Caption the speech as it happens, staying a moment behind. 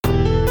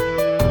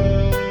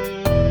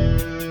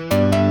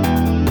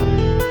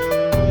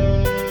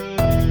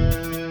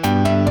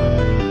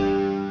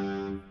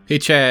Hey,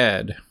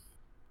 Chad.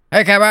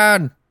 Hey,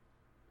 Kevin.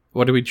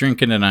 What are we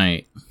drinking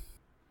tonight?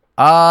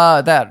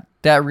 That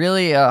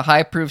really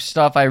high proof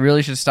stuff I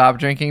really should stop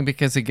drinking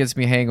because it gives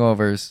me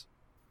hangovers.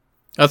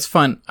 That's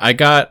fun. I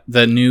got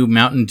the new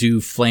Mountain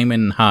Dew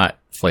Flamin' Hot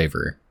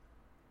flavor.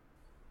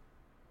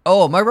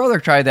 Oh, my brother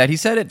tried that. He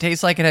said it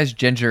tastes like it has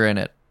ginger in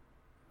it.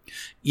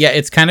 Yeah,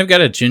 it's kind of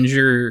got a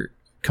ginger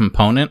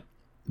component,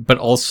 but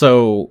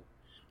also,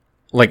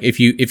 like, if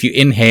you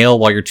inhale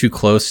while you're too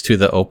close to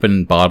the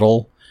open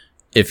bottle,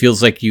 it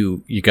feels like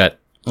you got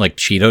like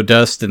Cheeto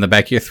dust in the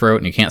back of your throat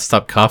and you can't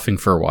stop coughing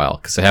for a while,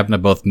 because it happened to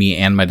both me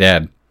and my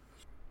dad.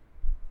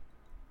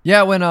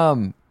 Yeah, when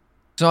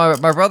so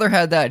my brother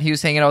had that. He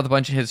was hanging out with a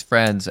bunch of his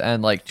friends,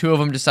 and like two of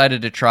them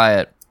decided to try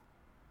it,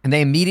 and they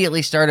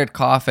immediately started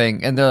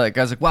coughing. And I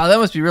was like, "Wow, that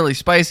must be really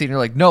spicy." And you're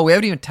like, "No, we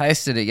haven't even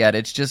tasted it yet.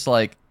 It's just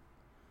like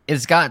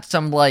it's got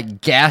some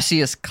like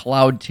gaseous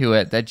cloud to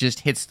it that just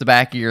hits the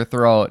back of your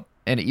throat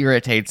and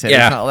irritates it.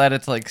 Yeah. It's not that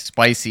it's like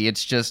spicy.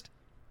 It's just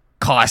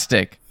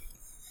caustic."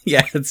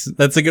 Yeah,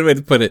 that's a good way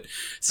to put it.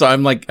 So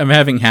I'm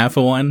having half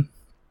of one.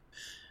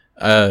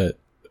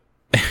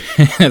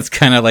 It's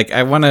kind of like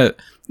I want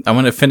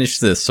to finish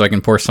this so I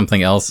can pour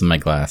something else in my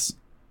glass.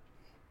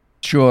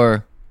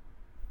 Sure.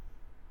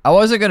 I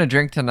wasn't gonna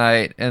drink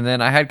tonight, and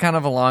then I had kind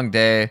of a long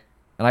day,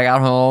 and I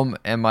got home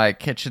and my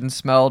kitchen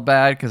smelled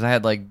bad because I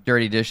had like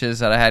dirty dishes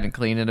that I hadn't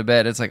cleaned in a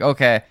bit. It's like,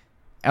 okay,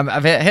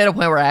 I've hit a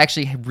point where I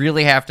actually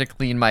really have to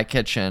clean my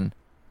kitchen.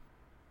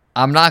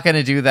 I'm not going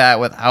to do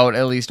that without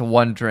at least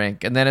one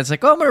drink. And then it's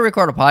like, oh, I'm going to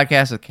record a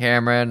podcast with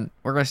Cameron.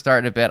 We're going to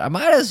start in a bit. I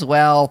might as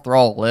well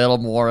throw a little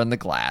more in the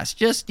glass,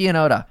 just,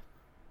 to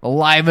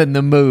liven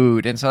the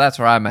mood. And so that's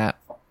where I'm at.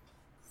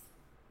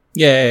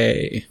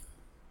 Yay.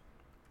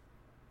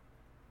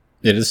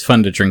 It is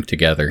fun to drink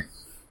together.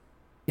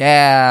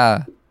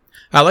 Yeah.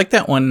 I like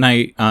that one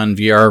night on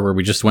VR where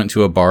we just went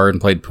to a bar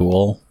and played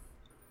pool.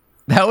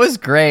 That was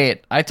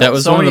great. That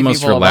was one of the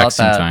most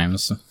relaxing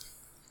times.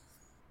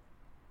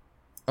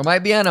 I might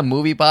be on a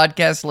movie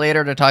podcast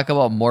later to talk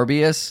about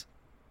Morbius,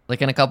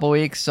 like in a couple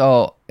weeks.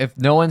 So if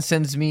no one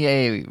sends me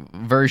a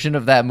version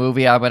of that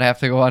movie, I'm going to have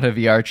to go on a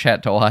VR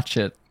chat to watch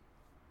it.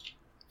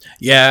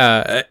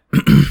 Yeah,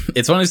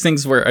 it's one of those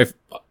things where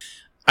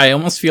I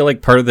almost feel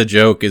like part of the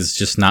joke is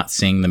just not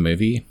seeing the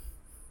movie.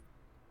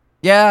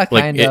 Yeah,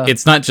 kind of.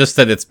 It's not just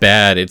that it's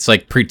bad. It's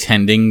like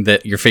pretending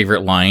that your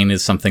favorite line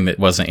is something that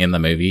wasn't in the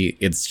movie.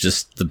 It's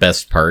just the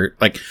best part.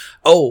 Like,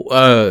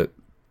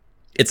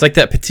 it's like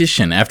that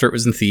petition after it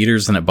was in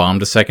theaters and it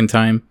bombed a second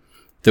time.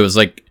 There was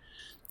like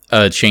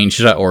a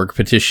change.org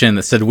petition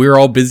that said, "We're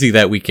all busy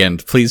that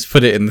weekend. Please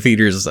put it in the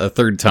theaters a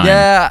third time."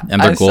 Yeah,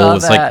 and their goal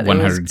was like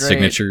 100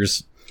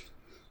 signatures.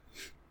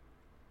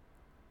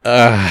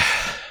 How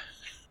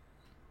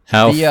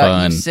fun.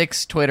 The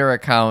E6 Twitter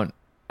account,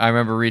 I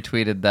remember,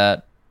 retweeted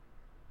that.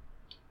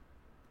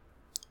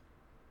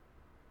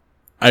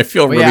 I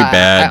feel really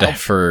bad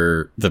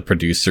for the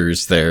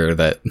producers there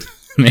that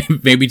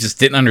maybe just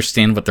didn't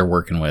understand what they're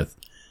working with.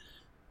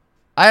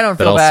 I don't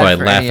feel bad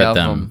for laugh any at of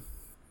them.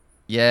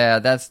 Yeah,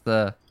 that's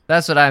what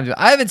I'm doing.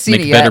 I haven't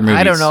seen it yet.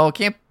 I don't know.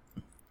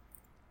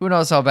 Who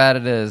knows how bad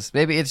it is?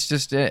 Maybe it's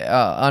just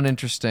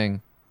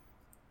uninteresting.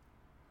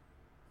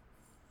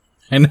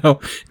 I know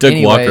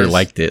Doug Walker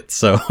liked it,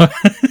 so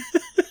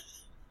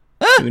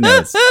who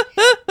knows?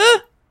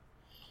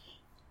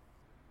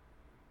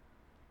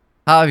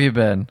 How have you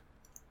been?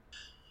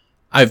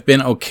 I've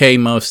been okay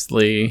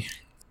mostly.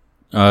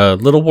 A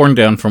little worn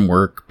down from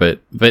work,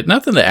 but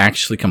nothing to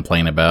actually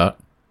complain about.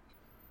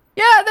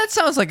 Yeah, that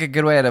sounds like a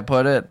good way to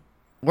put it.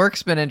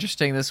 Work's been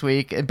interesting this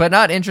week, but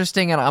not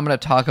interesting, and I'm going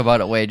to talk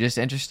about it way. Just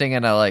interesting,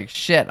 and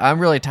shit, I'm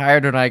really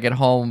tired when I get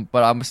home,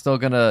 but I'm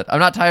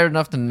not tired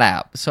enough to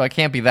nap, so I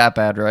can't be that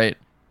bad, right?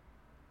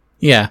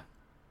 Yeah.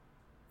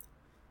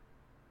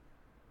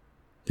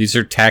 These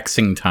are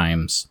taxing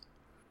times.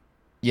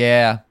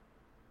 Yeah.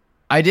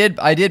 I did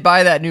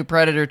buy that new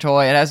Predator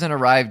toy. It hasn't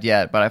arrived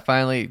yet, but I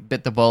finally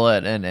bit the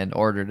bullet and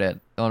ordered it.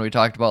 The one we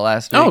talked about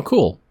last week. Oh,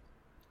 cool.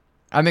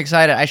 I'm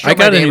excited. I showed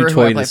got my a new neighbor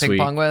toy who I play ping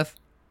pong with.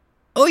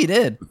 Oh, you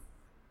did?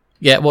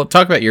 Yeah, well,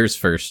 talk about yours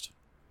first.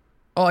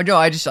 Oh, no,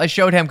 I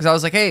showed him because I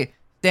was like, hey,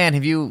 Dan,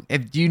 do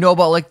you know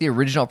about like the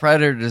original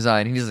Predator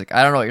design? And he's like,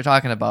 I don't know what you're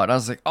talking about. And I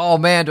was like, oh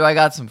man, do I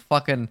got some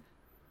fucking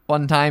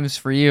fun times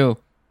for you.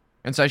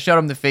 And so I showed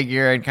him the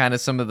figure and kind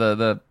of some of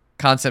the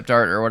concept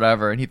art or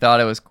whatever, and he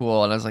thought it was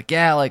cool. And I was like,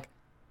 yeah, like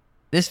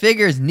this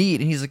figure is neat.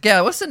 And he's like,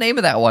 yeah, what's the name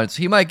of that one?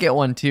 So he might get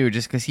one too,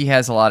 just because he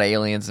has a lot of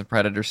Aliens and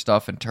Predator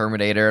stuff and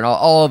Terminator and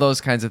all of those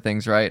kinds of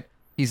things, right?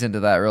 He's into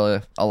that really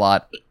a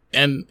lot.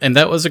 And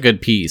that was a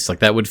good piece. Like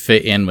that would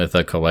fit in with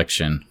a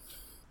collection.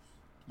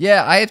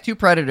 Yeah, I have two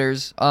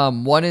Predators.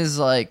 One is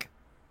like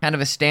kind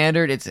of a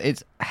standard.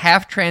 It's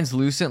half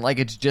translucent, like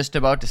it's just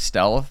about to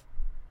stealth,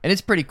 and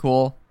it's pretty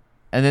cool.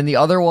 And then the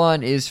other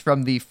one is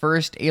from the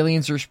first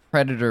Aliens vs.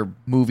 Predator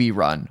movie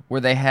run,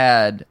 where they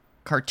had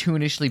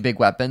cartoonishly big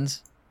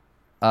weapons.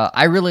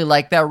 I really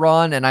like that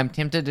run, and I'm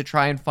tempted to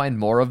try and find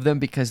more of them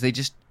because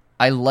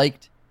I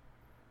liked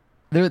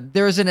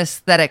there was an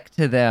aesthetic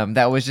to them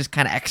that was just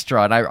kind of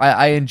extra, and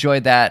I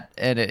enjoyed that,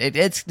 and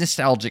it's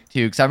nostalgic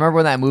too, because I remember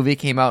when that movie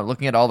came out,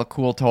 looking at all the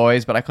cool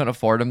toys, but I couldn't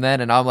afford them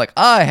then, and I'm like,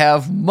 I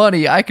have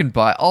money, I can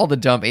buy all the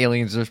dumb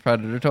Aliens vs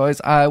Predator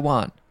toys I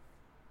want.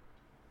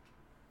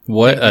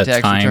 What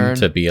a time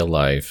to be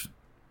alive.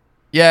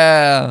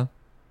 Yeah.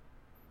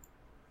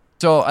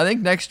 So I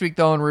think next week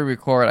though, when we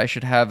record, I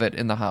should have it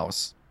in the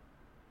house,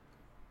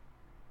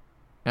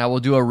 and I will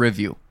do a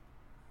review.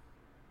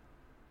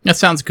 That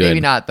sounds good.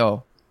 Maybe not,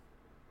 though.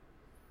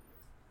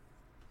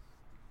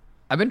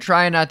 I've been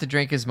trying not to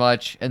drink as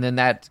much, and then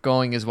that's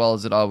going as well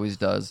as it always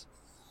does.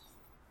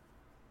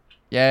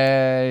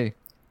 Yay.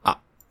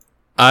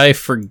 I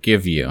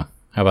forgive you.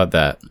 How about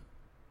that?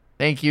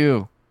 Thank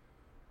you.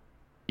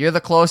 You're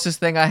the closest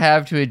thing I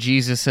have to a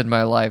Jesus in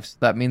my life, so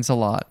that means a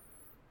lot.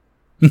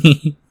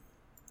 It's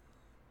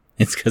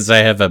because I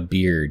have a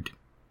beard.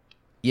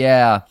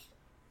 Yeah.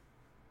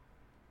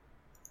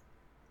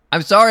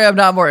 I'm sorry I'm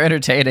not more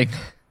entertaining.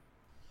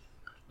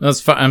 That's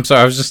fine. I'm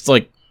sorry. I was just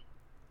like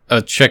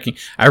checking.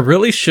 I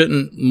really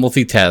shouldn't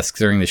multitask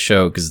during the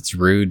show because it's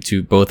rude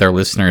to both our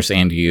listeners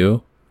and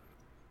you.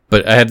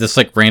 But I had this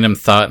like random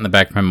thought in the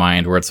back of my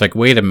mind where it's like,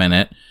 wait a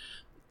minute,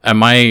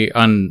 am I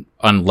on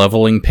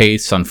leveling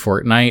pace on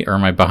Fortnite, or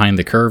am I behind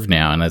the curve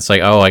now? And it's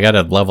like, oh, I got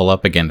to level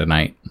up again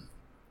tonight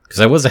because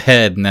I was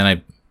ahead, and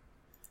then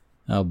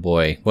oh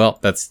boy. Well,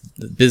 that's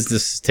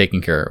business is taken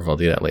care of. I'll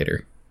do that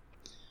later.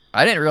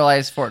 I didn't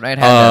realize Fortnite had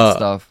that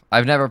stuff.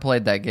 I've never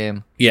played that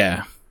game.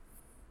 Yeah.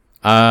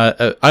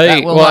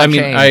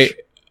 Change.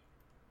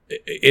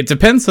 It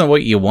depends on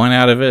what you want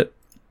out of it,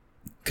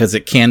 because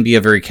it can be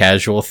a very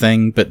casual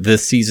thing, but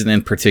this season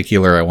in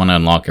particular, I want to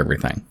unlock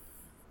everything.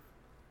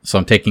 So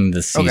I'm taking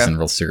this season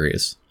real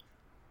serious.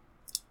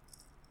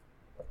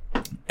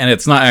 And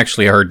it's not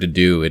actually hard to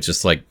do. It's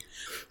just like,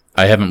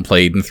 I haven't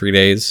played in 3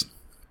 days.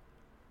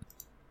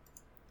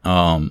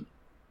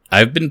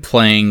 I've been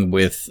playing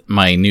with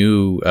my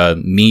new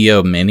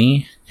Mio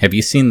Mini. Have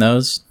you seen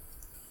those?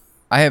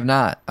 I have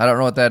not. I don't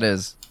know what that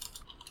is.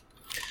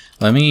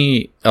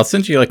 I'll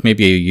send you like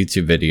maybe a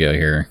YouTube video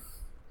here.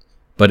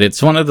 But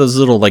it's one of those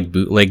little like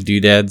bootleg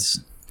doodads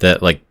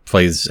that like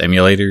plays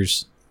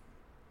emulators.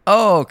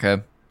 Oh, okay.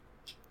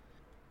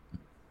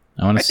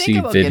 I want to see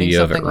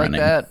video of it running.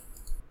 Like that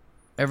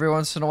every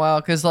once in a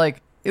while, because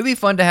like it'd be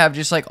fun to have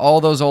just like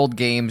all those old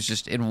games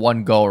just in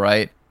one go,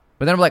 right?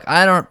 But then I'm like,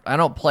 I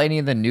don't play any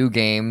of the new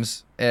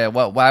games.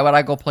 Why would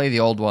I go play the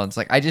old ones?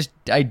 Like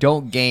I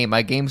don't game.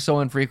 I game so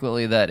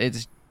infrequently that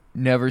it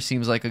never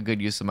seems like a good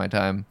use of my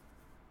time.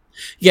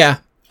 Yeah.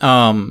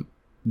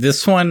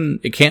 This one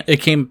it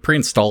came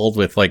pre-installed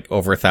with like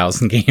over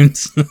 1,000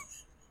 games.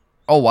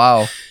 Oh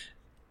wow.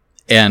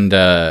 And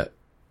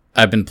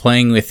I've been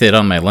playing with it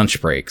on my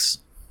lunch breaks.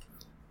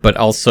 But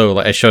also,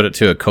 I showed it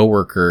to a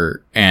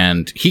coworker,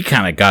 and he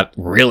kind of got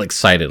real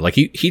excited. Like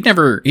he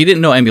didn't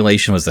know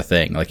emulation was a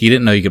thing. Like he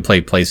didn't know you could play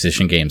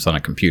PlayStation games on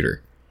a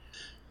computer.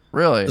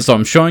 Really? So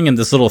I'm showing him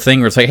this little thing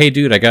where it's like, hey,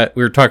 dude,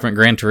 we were talking about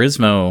Gran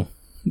Turismo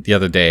the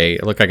other day.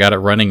 Look, I got it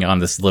running on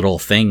this little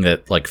thing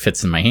that like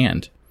fits in my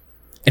hand.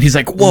 And he's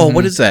like, whoa,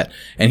 what is that?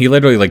 And he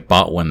literally like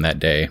bought one that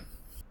day.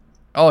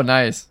 Oh,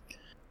 nice.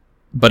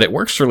 But it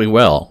works really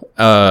well.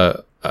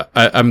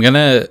 I'm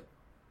gonna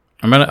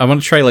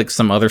try like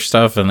some other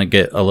stuff and then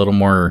get a little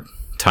more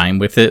time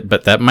with it,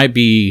 but that might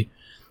be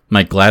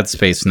my Glad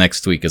Space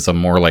next week as a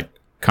more like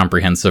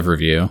comprehensive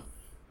review.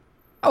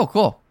 Oh,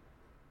 cool.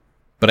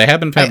 But I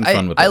have been having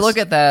fun with this. I look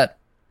at that,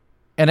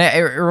 and it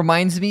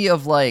reminds me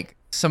of like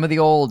some of the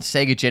old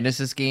Sega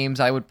Genesis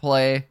games I would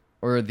play,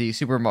 or the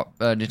Super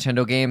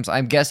Nintendo games.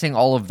 I'm guessing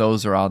all of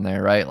those are on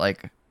there, right?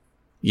 Like,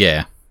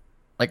 yeah.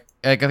 Like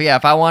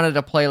if I wanted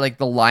to play like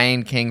the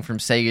Lion King from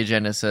Sega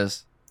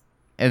Genesis,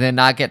 and then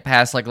not get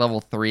past like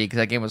level 3 because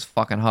that game was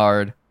fucking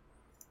hard,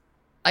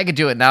 I could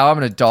do it now. I'm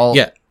an adult.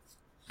 Yeah,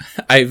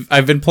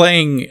 I've been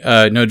playing.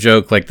 No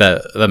joke. Like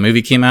the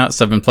movie came out,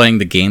 so I've been playing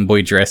the Game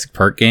Boy Jurassic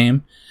Park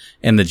game,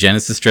 and the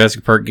Genesis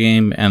Jurassic Park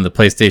game, and the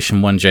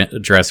PlayStation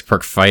 1 Jurassic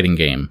Park fighting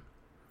game.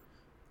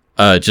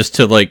 Just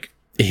to like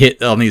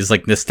hit on these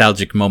like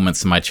nostalgic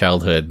moments in my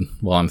childhood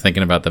while I'm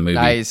thinking about the movie.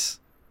 Nice.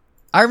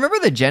 I remember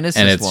the Genesis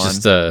one. And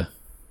it's just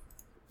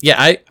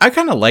yeah, I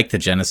kind of like the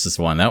Genesis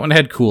one. That one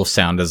had cool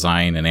sound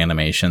design and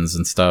animations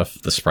and stuff,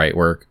 the sprite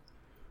work.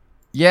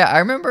 Yeah, I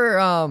remember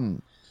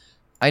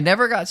I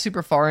never got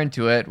super far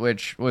into it,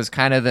 which was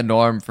kind of the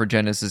norm for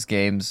Genesis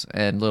games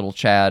and Little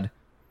Chad.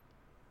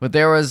 But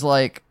there was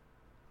like,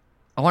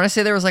 I want to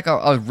say there was like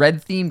a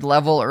red-themed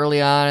level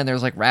early on, and there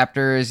was like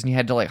raptors, and you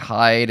had to like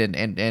hide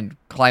and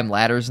climb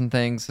ladders and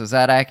things. Is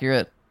that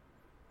accurate?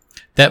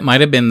 That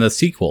might have been the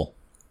sequel.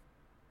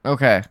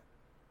 Okay.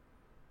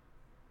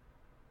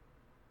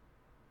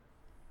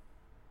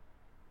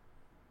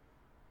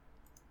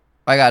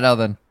 I got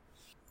nothing.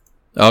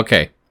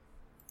 Okay.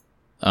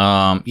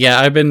 Yeah,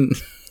 I've been...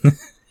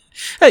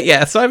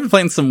 yeah, so I've been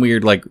playing some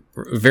weird, like,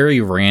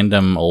 very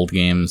random old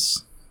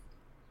games.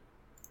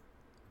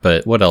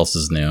 But what else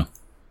is new?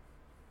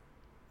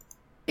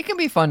 It can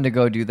be fun to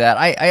go do that.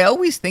 I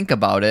always think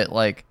about it,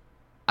 like,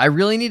 I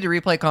really need to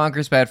replay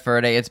Conker's Bad Fur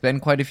Day. It's been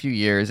quite a few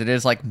years. It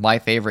is like my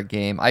favorite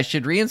game. I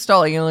should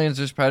reinstall Aliens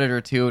vs Predator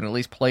 2 and at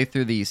least play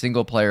through the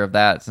single player of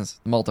that since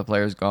the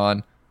multiplayer is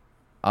gone.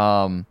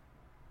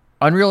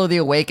 Unreal The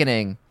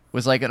Awakening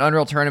was like an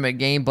Unreal Tournament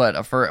game, but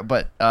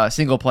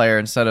single player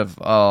instead of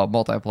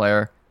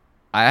multiplayer.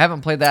 I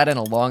haven't played that in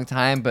a long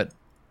time, but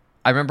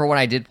I remember when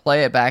I did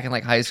play it back in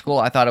like high school,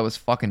 I thought it was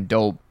fucking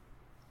dope,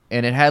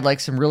 and it had like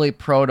some really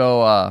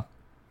proto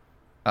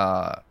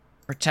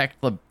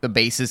protect the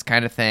bases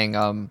kind of thing,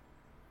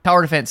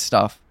 tower defense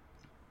stuff.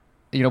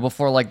 You know,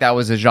 before like that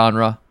was a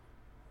genre,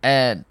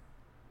 and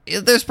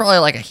there's probably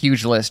like a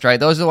huge list, right?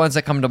 Those are the ones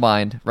that come to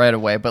mind right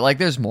away, but like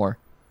there's more.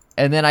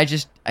 And then I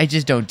just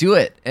don't do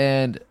it,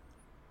 and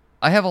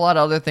I have a lot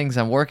of other things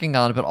I'm working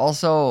on, but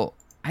also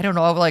I don't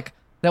know. I'm like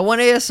that one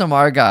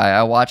ASMR guy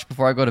I watch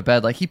before I go to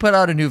bed. Like he put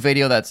out a new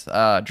video that's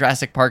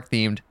Jurassic Park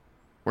themed,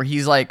 where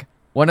he's like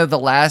one of the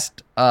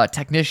last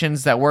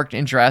technicians that worked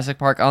in Jurassic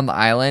Park on the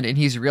island, and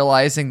he's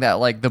realizing that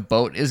like the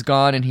boat is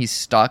gone and he's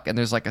stuck, and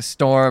there's like a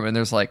storm, and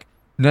there's like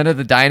none of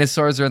the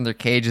dinosaurs are in their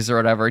cages or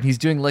whatever, and he's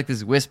doing like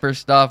this whisper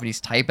stuff, and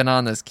he's typing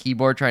on this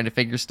keyboard trying to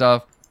figure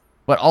stuff,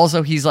 but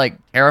also he's like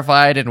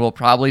terrified and will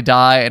probably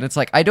die, and it's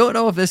like I don't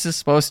know if this is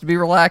supposed to be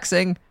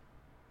relaxing,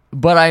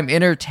 but I'm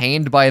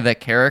entertained by the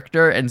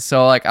character, and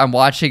so like I'm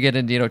watching it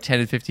in 10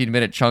 and 15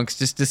 minute chunks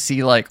just to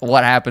see like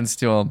what happens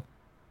to him.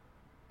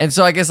 And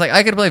so I guess like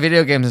I could play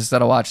video games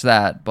instead of watch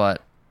that,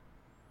 but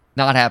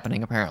not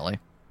happening apparently.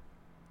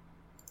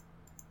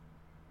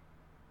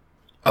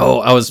 Oh,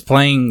 I was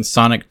playing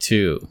Sonic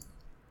 2.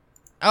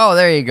 Oh,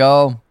 there you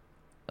go.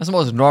 That's the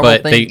most normal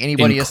thing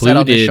anybody has said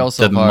on the show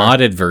so far. The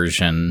modded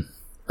version,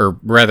 or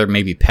rather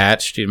maybe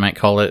patched, you might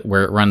call it,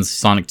 where it runs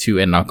Sonic 2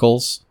 and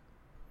Knuckles.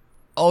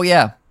 Oh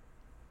yeah.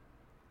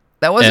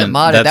 That wasn't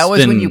modded. That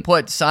was when you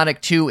put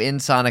Sonic 2 in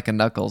Sonic and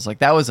Knuckles. Like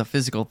that was a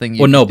physical thing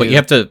you could do. But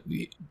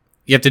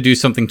you have to do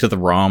something to the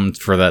ROM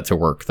for that to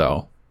work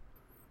though.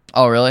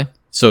 Oh, really?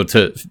 So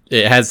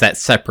it has that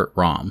separate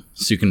ROM,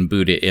 so you can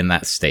boot it in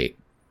that state.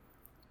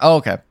 Oh,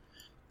 okay.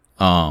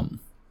 And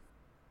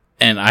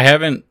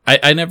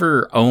I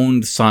never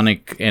owned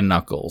Sonic and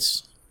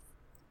Knuckles.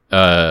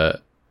 So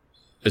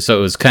it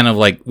was kind of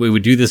like we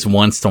would do this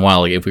once in a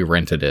while, like if we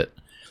rented it.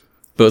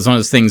 But it was one of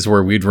those things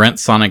where we'd rent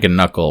Sonic and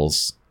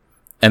Knuckles,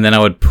 and then I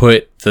would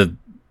put the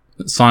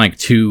Sonic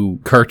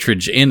 2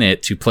 cartridge in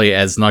it to play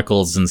as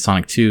Knuckles in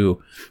Sonic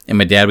 2, and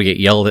my dad would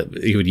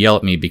he would yell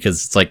at me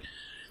because it's like,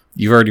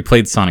 you've already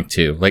played Sonic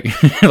 2. Like,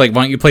 like,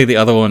 why don't you play the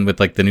other one with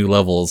like the new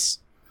levels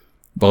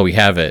while we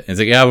have it? And it's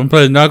like, yeah, I'm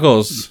playing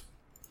Knuckles.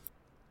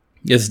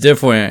 It's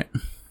different.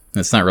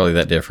 It's not really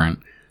that different.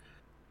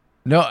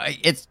 No,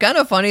 it's kind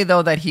of funny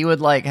though that he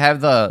would like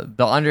have the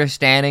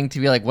understanding to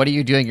be like, what are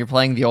you doing? You're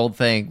playing the old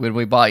thing when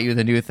we bought you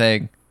the new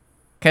thing.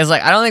 Because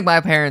like, I don't think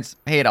my parents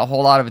paid a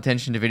whole lot of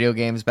attention to video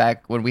games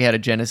back when we had a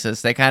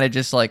Genesis. They kind of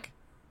just like,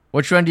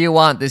 which one do you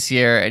want this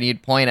year? And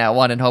you'd point at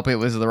one and hope it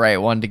was the right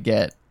one to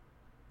get.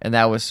 And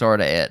that was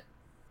sort of it.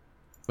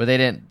 But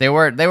they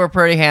were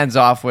pretty hands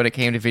off when it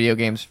came to video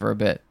games for a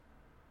bit.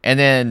 And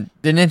then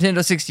the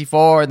Nintendo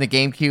 64 and the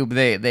GameCube,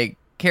 they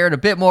cared a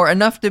bit more,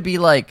 enough to be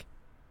like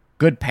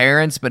good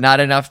parents, but not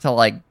enough to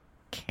like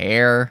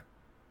care.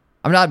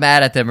 I'm not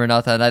mad at them or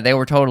nothing. They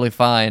were totally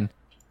fine.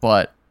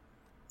 But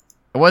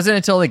it wasn't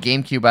until the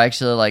GameCube I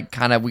actually like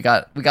kind of we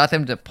got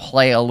them to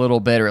play a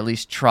little bit, or at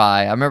least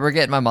try. I remember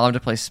getting my mom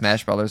to play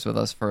Smash Brothers with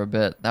us for a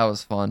bit. That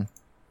was fun.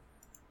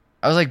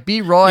 I was like,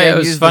 "Be Roy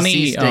and use the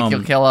C-stick.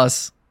 You'll kill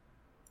us."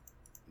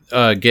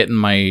 Getting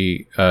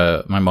my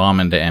my mom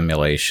into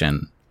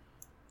emulation,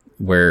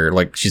 where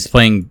like she's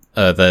playing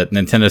the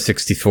Nintendo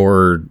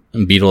 64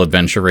 Beetle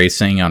Adventure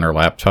Racing on her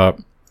laptop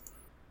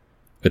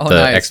with the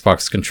nice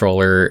Xbox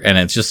controller, and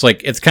it's just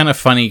like, it's kind of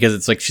funny because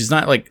it's like she's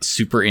not like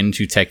super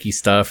into techie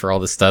stuff or all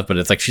this stuff, but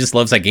it's like she just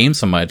loves that game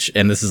so much,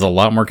 and this is a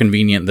lot more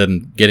convenient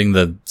than getting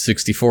the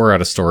 64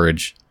 out of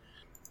storage.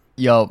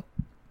 Yo,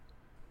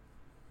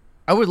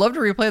 I would love to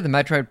replay the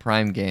Metroid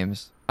Prime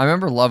games. I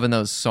remember loving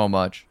those so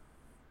much.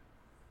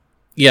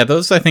 Yeah,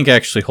 those I think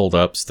actually hold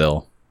up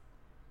still.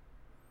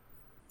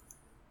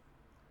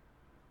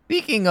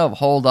 Speaking of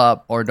hold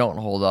up or don't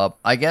hold up,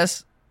 I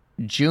guess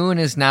June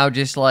is now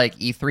just like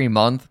E3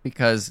 month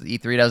because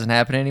E3 doesn't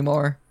happen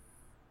anymore.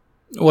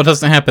 Well, it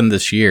doesn't happen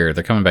this year.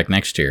 They're coming back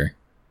next year.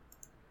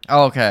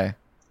 Oh, okay.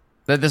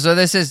 So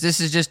this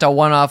is just a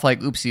one-off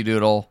like oopsie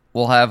doodle.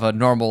 We'll have a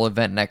normal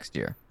event next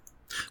year.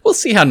 We'll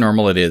see how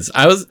normal it is.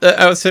 I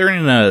was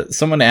hearing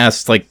someone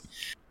asked, like,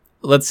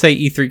 let's say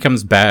E3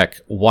 comes back,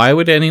 why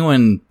would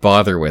anyone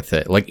bother with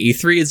it? Like,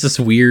 E3 is this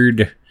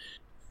weird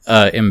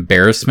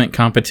embarrassment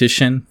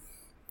competition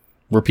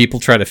where people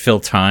try to fill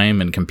time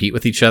and compete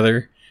with each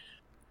other.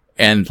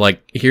 And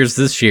like, here's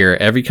this year,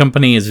 every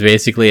company is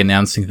basically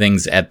announcing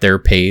things at their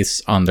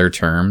pace on their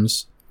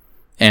terms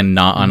and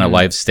not on a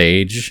live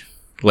stage.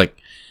 Like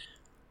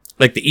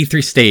the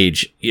E3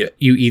 stage, you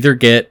either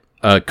get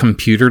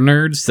computer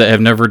nerds that have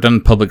never done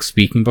public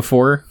speaking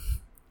before,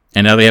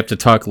 and now they have to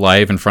talk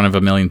live in front of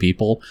 1 million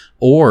people,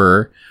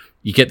 or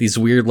you get these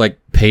weird, like,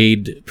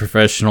 paid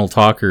professional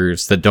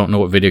talkers that don't know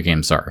what video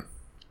games are.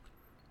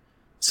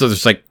 So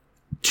there's, like,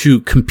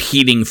 two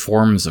competing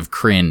forms of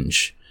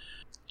cringe.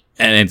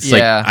 And it's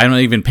like, I don't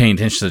even pay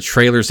attention to the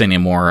trailers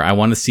anymore. I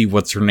want to see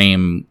what's her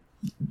name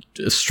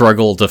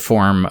struggle to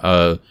form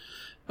a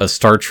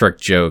Star Trek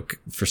joke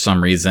for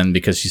some reason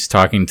because she's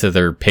talking to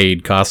their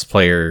paid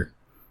cosplayer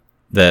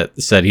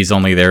that said he's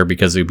only there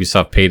because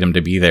Ubisoft paid him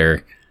to be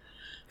there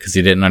because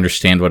he didn't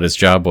understand what his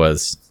job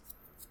was.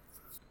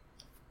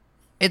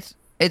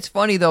 It's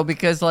funny though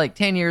because like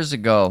 10 years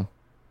ago,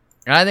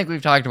 and I think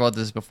we've talked about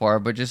this before,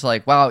 but just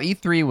like, wow,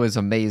 E3 was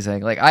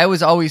amazing. Like I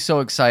was always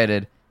so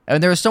excited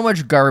and there was so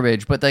much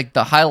garbage, but like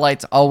the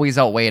highlights always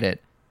outweighed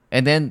it.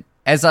 And then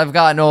as I've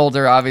gotten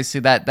older,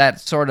 obviously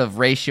that sort of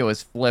ratio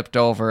is flipped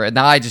over, and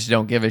now I just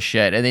don't give a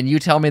shit. And then you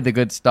tell me the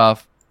good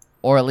stuff,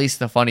 or at least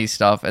the funny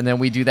stuff, and then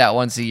we do that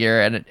once a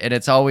year, and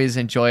it's always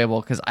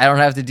enjoyable because I don't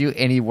have to do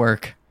any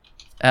work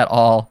at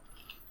all.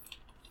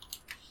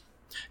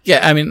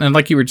 Yeah, I mean, and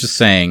like you were just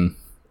saying,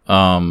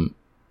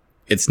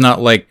 it's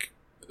not like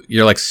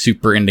you're like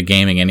super into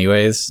gaming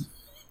anyways.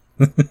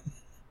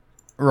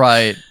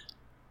 Right.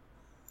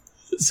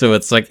 So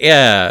it's like,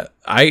 yeah,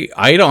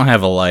 I don't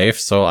have a life,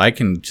 so I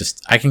can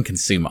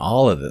consume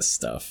all of this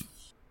stuff.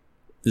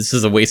 This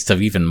is a waste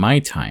of even my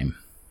time.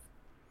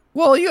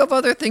 Well, you have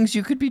other things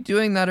you could be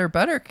doing that are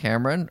better,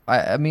 Cameron.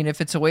 I mean,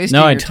 if it's a waste of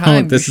your time... No, I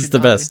don't. This is the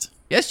best.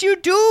 Yes, you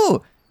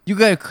do! You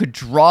could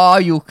draw,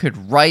 you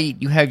could write,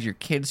 you have your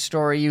kid's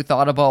story you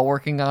thought about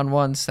working on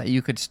once that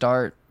you could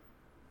start.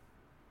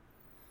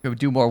 You could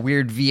do more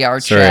weird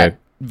VR chat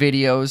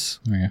videos.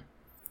 Yeah.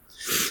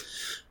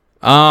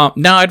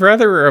 No, I'd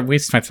rather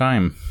waste my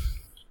time.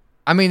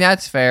 I mean,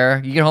 that's fair.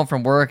 You get home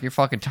from work, you're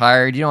fucking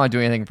tired, you don't want to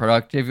do anything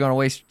productive, you want to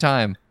waste your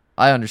time.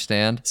 I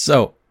understand.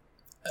 So,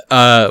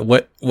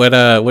 what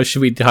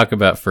should we talk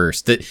about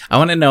first? I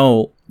want to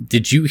know,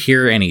 did you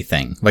hear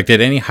anything? Like, did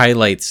any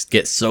highlights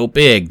get so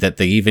big that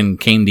they even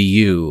came to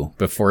you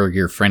before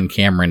your friend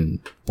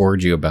Cameron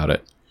bored you about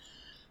it?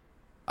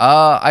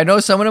 I know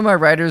someone in my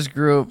writers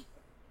group,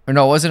 or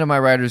no, it wasn't in my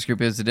writers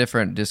group, it was a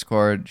different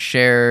Discord,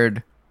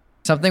 shared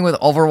something with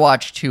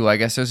Overwatch 2. I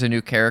guess there's a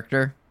new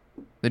character.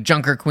 The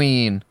Junker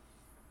Queen.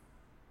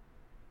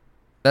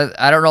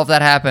 I don't know if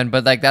that happened,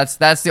 but like that's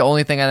the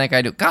only thing I think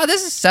I do. God,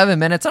 this is 7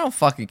 minutes. I don't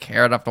fucking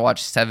care. I'd have to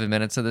watch 7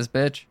 minutes of this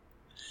bitch.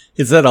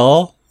 Is that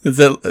all? Is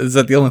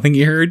that the only thing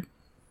you heard?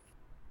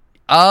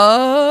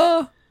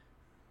 No,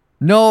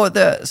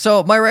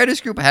 so my writers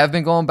group have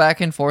been going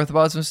back and forth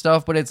about some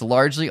stuff, but it's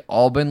largely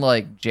all been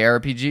like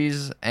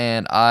JRPGs,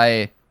 and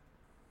I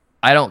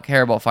don't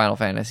care about Final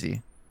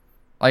Fantasy.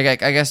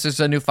 Like, I guess there's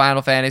a new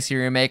Final Fantasy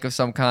remake of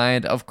some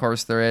kind. Of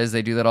course there is.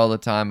 They do that all the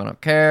time. I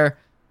don't care.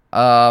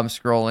 I'm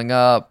scrolling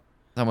up.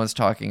 Someone's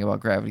talking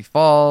about Gravity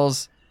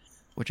Falls,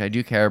 which I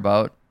do care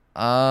about.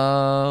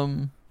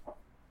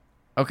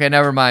 Okay,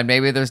 never mind.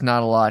 Maybe there's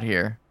not a lot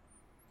here.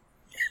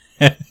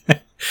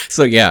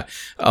 So yeah,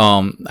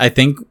 I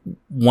think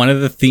one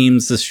of the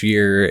themes this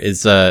year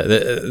is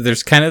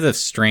there's kind of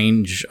this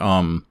strange.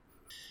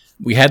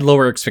 We had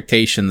lower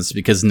expectations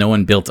because no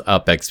one built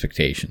up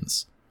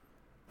expectations.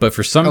 But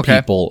for some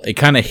people, it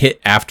kind of hit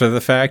after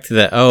the fact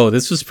that, oh,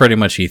 this was pretty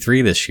much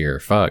E3 this year.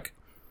 Fuck.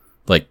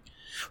 Like,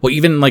 well,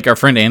 even like our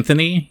friend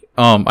Anthony,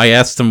 I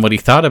asked him what he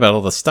thought about all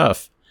the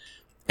stuff.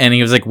 And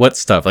he was like, what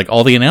stuff? Like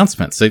all the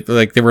announcements.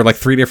 Like there were like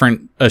 3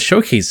 different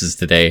showcases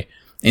today.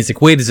 And he's like,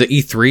 wait, is it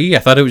E3? I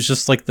thought it was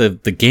just like the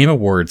Game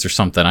Awards or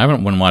something. I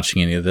haven't been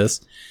watching any of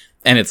this.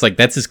 And it's like,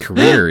 that's his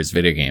career is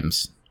video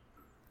games.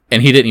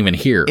 And he didn't even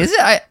hear. Is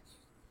it?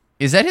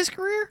 Is that his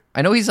career?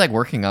 I know he's like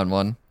working on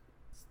one.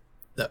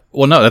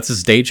 Well, no, that's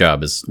his day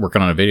job, is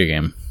working on a video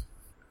game.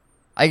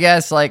 I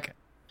guess, like,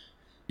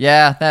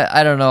 yeah,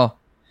 I don't know.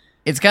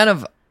 It's kind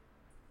of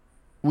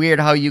weird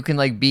how you can,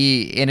 like,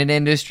 be in an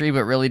industry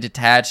but really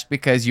detached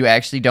because you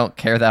actually don't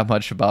care that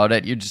much about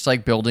it. You're just,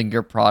 like, building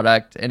your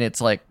product, and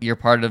it's, like, you're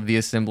part of the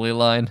assembly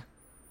line.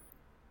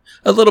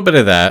 A little bit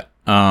of that.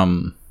 I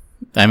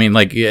mean,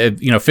 like,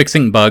 you know,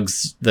 fixing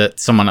bugs that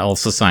someone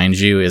else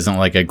assigns you isn't,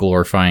 like, a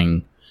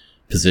glorifying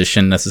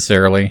position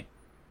necessarily.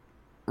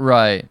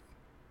 Right.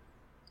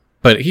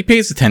 But he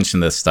pays attention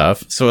to this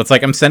stuff. So it's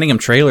like I'm sending him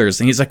trailers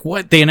and he's like,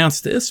 what? They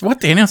announced this? What?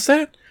 They announced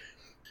that?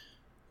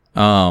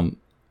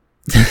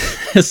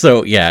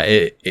 So yeah,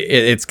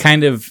 it's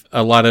kind of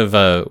a lot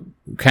of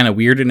kind of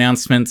weird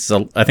announcements.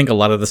 I think a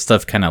lot of the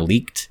stuff kind of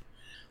leaked.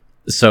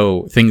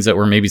 So things that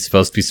were maybe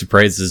supposed to be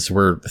surprises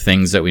were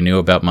things that we knew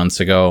about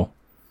months ago.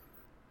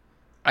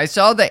 I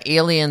saw the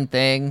Alien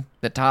thing,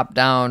 the top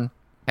down,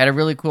 had a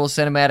really cool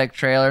cinematic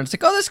trailer. And it's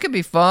like, oh, this could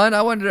be fun.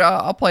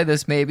 I'll play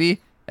this maybe.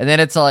 And then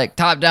it's like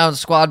top-down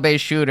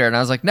squad-based shooter. And I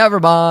was like,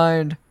 never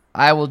mind.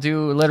 I will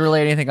do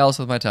literally anything else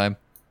with my time.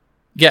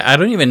 Yeah, I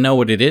don't even know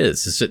what it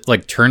is. Is it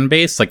like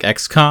turn-based, like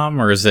XCOM?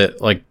 Or is it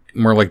like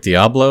more like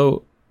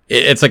Diablo?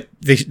 It's like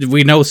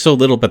we know so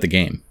little about the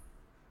game.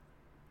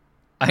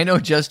 I know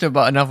just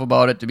enough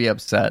about it to be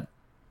upset.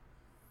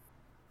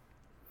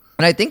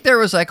 And I think there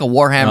was like a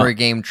Warhammer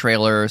game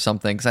trailer or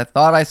something. Because I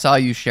thought I saw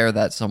you share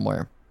that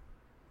somewhere.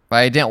 but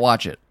I didn't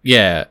watch it.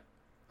 Yeah.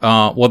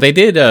 Well, they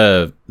did.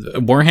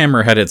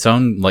 Warhammer had its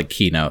own like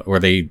keynote where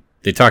they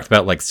talked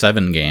about like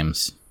 7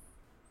 games.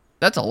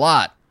 That's a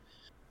lot.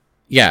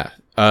 Yeah.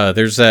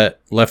 There's that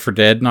Left 4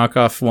 Dead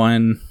knockoff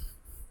one.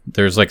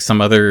 There's like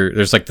some other.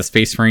 There's like the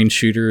Space Marine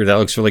shooter that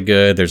looks really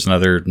good. There's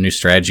another new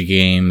strategy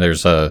game.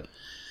 There's a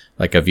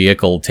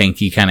vehicle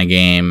tanky kind of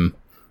game.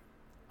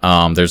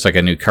 There's like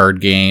a new card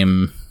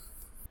game.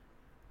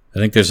 I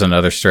think there's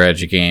another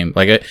strategy game.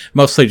 Like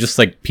mostly just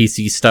like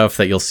PC stuff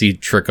that you'll see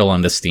trickle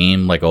onto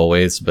Steam like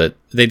always. But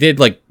they did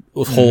like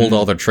hold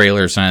all their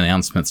trailers and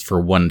announcements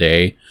for one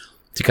day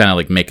to kind of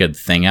like make a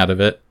thing out of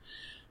it,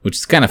 which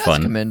is kind of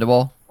fun.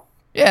 Commendable.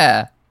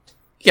 Yeah.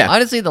 Yeah.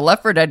 Honestly, the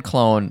Left 4 Dead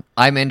clone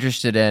I'm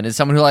interested in is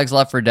someone who likes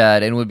Left 4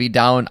 Dead and would be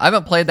down. I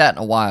haven't played that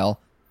in a while.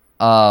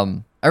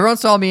 Everyone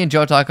saw me and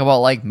Joe talk about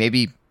like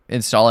maybe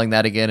installing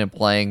that again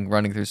and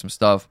running through some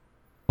stuff.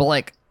 But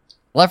like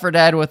Left 4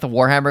 Dead with the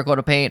Warhammer coat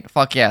of paint,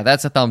 fuck yeah,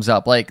 that's a thumbs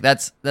up. Like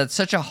that's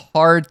such a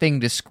hard thing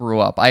to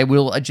screw up. I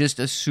will just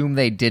assume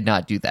they did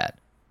not do that.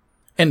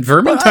 And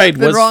Vermintide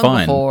was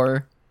fun.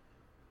 Before.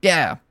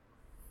 Yeah.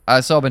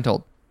 So I've been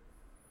told.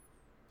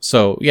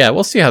 So yeah,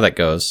 we'll see how that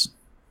goes.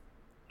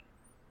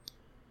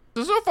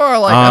 So far,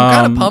 like, I'm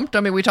kind of pumped. I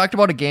mean, we talked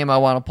about a game I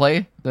want to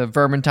play, the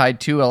Vermintide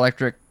 2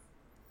 Electric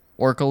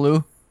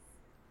Orkaloo.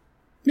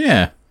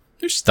 Yeah,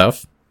 there's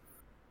stuff.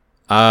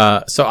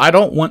 So I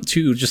don't want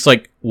to just,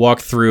 like, walk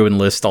through and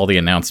list all the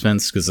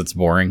announcements, because it's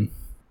boring.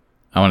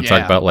 I want to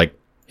talk about, like,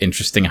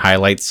 interesting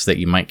highlights that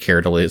you might care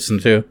to listen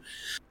to.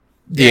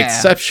 The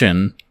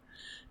exception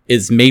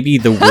is maybe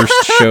the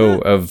worst show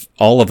of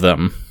all of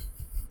them.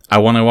 I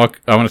want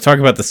to talk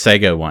about the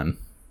Sega one.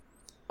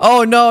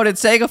 Oh no, did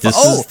Sega... This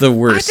is the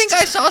worst. I think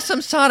I saw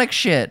some Sonic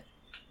shit.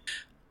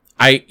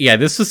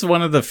 This was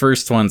one of the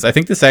first ones. I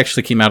think this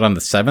actually came out on the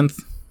 7th,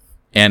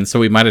 and so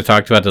we might have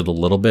talked about it a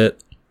little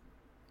bit.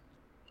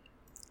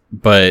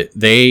 But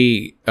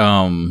they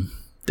say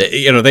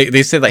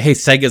like, hey,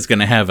 Sega's going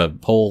to have a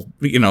whole,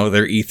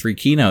 their E3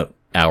 keynote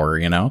hour,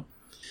 and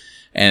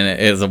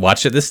it's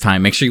watch it this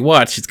time. Make sure you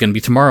watch. It's going to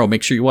be tomorrow.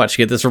 Make sure you watch.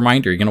 Get this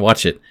reminder. You're going to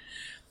watch it.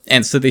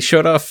 And so they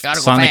showed off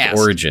Sonic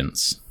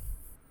Origins.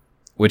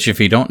 Which,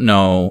 if you don't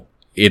know,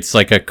 it's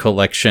like a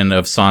collection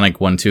of Sonic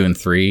 1, 2, and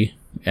 3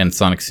 and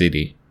Sonic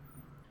CD.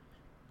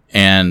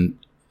 And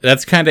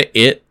that's kind of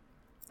it.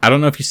 I don't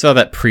know if you saw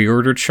that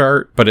pre-order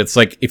chart, but it's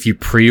like if you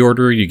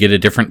pre-order, you get a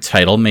different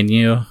title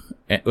menu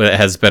that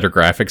has better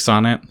graphics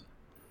on it.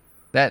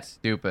 That's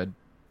stupid.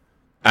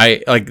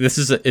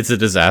 It's a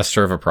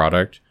disaster of a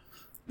product.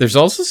 There's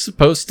also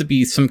supposed to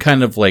be some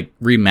kind of like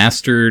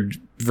remastered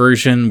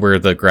version where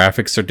the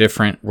graphics are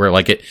different, where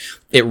like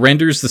it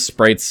renders the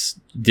sprites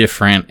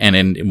different and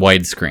in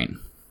widescreen.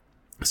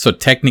 So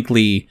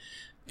technically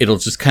it'll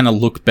just kind of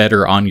look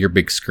better on your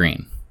big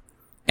screen.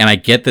 And I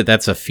get that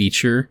that's a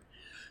feature,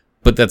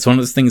 but that's one of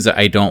those things that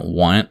I don't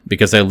want,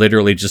 because I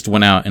literally just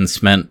went out and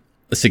spent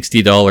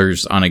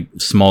 $60 on a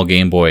small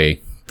Game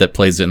Boy that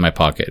plays it in my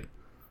pocket.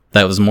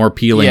 That was more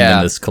appealing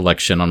than this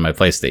collection on my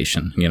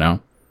PlayStation,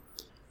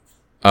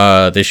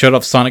 They showed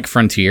off Sonic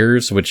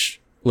Frontiers, which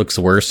looks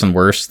worse and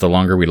worse the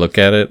longer we look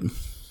at it.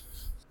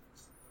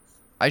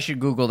 I should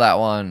Google that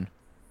one.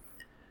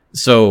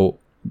 So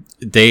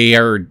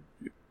they're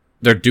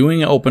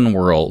doing open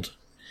world,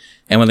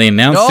 and when they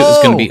announced it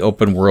was going to be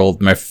open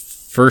world, my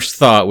first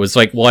thought was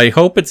like, well, I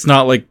hope it's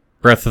not like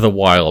Breath of the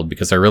Wild,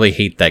 because I really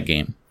hate that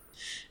game.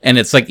 And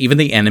it's like even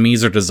the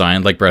enemies are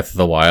designed like Breath of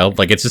the Wild.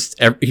 Like it's just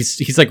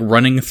he's like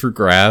running through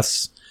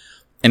grass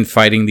and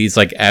fighting these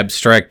like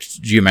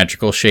abstract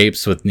geometrical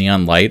shapes with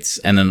neon lights,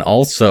 and then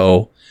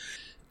also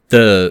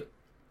the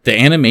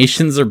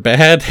animations are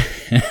bad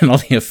and all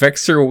the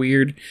effects are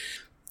weird.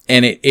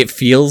 And it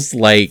feels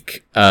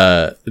like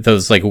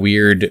those like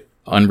weird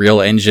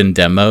Unreal Engine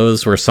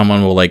demos where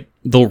someone will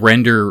they'll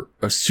render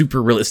a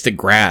super realistic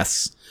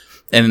grass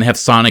and then have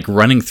Sonic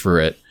running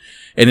through it.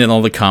 And then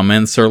all the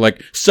comments are like,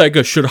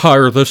 Sega should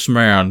hire this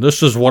man.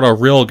 This is what a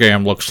real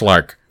game looks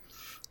like.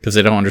 Because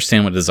they don't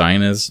understand what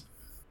design is.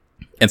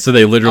 And so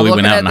they literally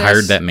went out and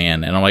hired that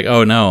man. And I'm like,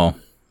 oh no.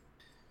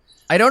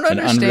 I don't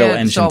understand. An Unreal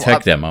Engine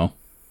tech demo.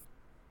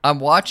 I'm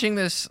watching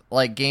this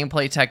like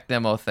gameplay tech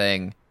demo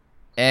thing.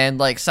 And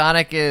like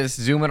Sonic is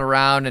zooming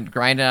around and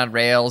grinding on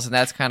rails, and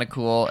that's kind of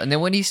cool. And then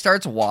when he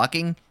starts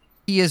walking,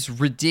 he is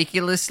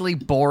ridiculously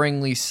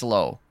boringly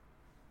slow.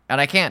 And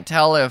I can't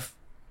tell if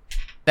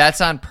that's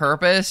on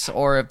purpose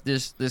or if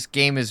this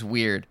game is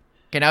weird.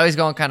 Okay, now he's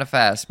going kind of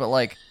fast, but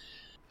like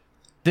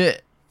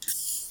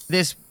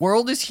this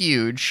world is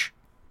huge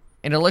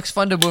and it looks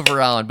fun to move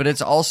around, but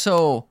it's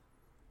also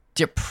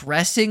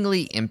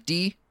depressingly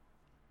empty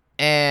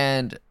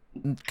and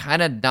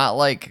kind of not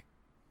like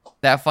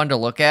that fun to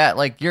look at.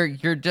 Like your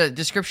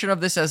description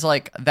of this as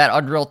like that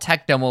Unreal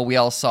Tech demo we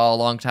all saw a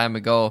long time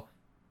ago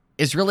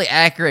is really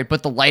accurate,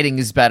 but the lighting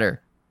is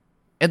better.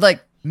 And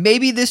like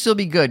maybe this will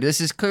be good. This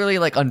is clearly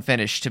like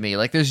unfinished to me.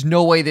 Like there's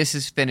no way this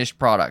is finished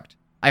product.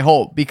 I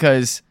hope,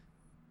 because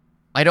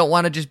I don't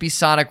want to just be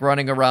Sonic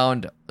running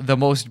around the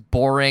most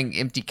boring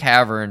empty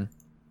cavern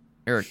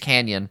or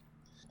canyon.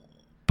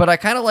 but I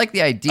kind of like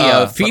the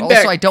idea. Feedback. But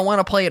also, I don't want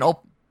to play it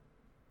open.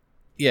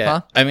 Yeah,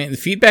 Huh? I mean, the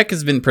feedback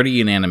has been pretty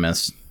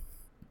unanimous,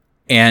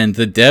 and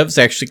the devs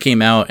actually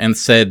came out and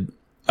said,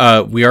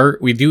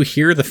 we do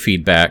hear the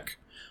feedback,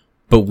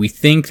 but we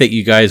think that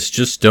you guys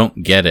just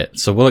don't get it,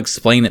 so we'll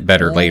explain it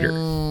better later.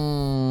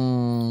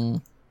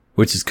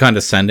 Which is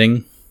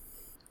condescending.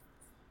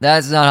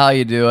 That's not how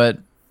you do it.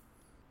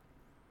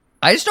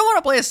 I just don't want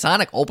to play a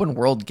Sonic open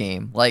world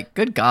game. Like,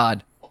 good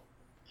God.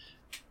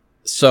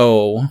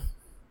 So,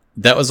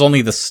 that was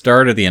only the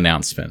start of the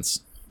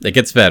announcements. It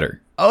gets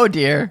better. Oh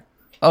dear.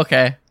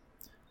 Okay.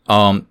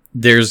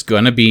 There's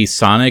going to be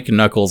Sonic,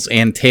 Knuckles,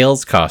 and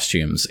Tails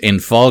costumes in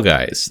Fall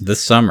Guys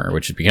this summer,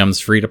 which becomes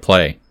free to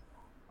play.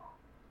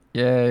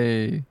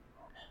 Yay.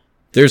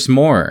 There's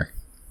more.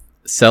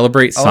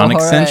 Celebrate Sonic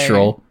hooray.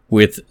 Central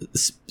with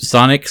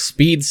Sonic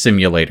Speed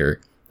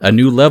Simulator, a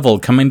new level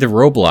coming to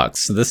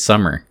Roblox this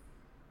summer.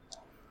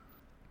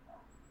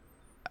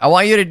 I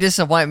want you to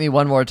disappoint me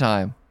one more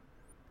time.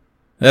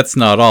 That's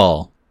not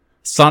all.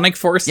 Sonic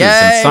Forces Yay!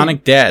 and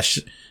Sonic Dash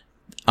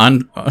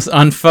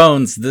on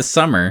phones this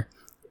summer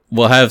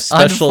will have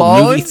special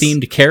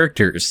movie-themed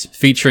characters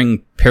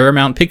featuring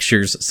Paramount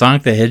Pictures'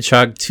 Sonic the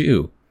Hedgehog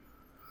 2.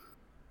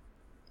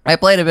 I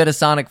played a bit of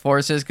Sonic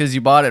Forces because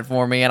you bought it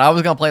for me, and I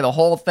was going to play the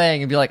whole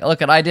thing and be like,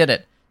 look, I did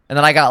it. And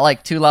then I got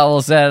like 2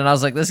 levels in, and I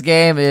was like, this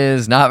game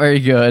is not very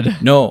good.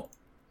 No,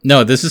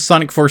 this is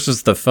Sonic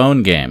Forces, the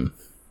phone game.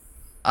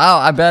 Oh,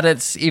 I bet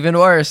it's even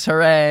worse.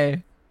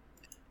 Hooray.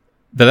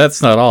 But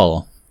that's not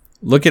all.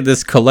 Look at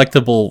this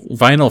collectible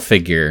vinyl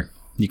figure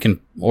you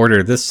can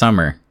order this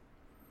summer.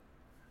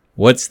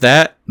 What's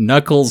that?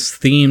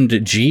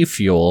 Knuckles-themed G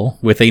Fuel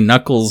with a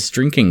Knuckles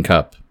drinking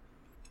cup.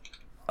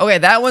 Okay,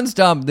 that one's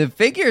dumb. The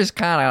figure's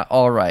kind of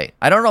alright.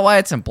 I don't know why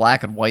it's in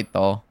black and white,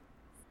 though.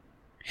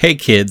 Hey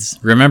kids,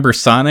 remember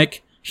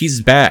Sonic?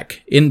 He's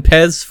back, in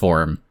Pez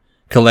form.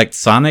 Collect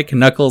Sonic,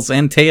 Knuckles,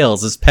 and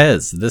Tails as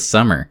Pez this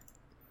summer.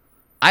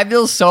 I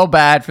feel so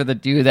bad for the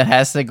dude that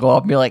has to go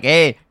up and be like,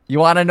 hey, you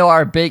want to know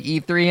our big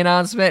E3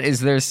 announcement? Is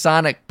there's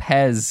Sonic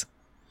Pez.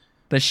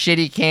 The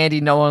shitty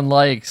candy no one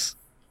likes.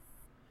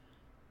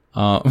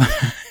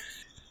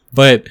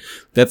 But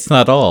that's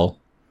not all.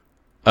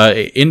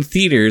 In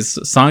theaters,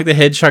 Sonic the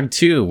Hedgehog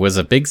 2 was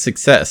a big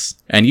success,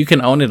 and you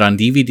can own it on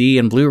DVD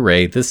and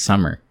Blu-ray this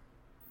summer.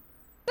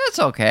 That's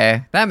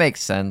okay. That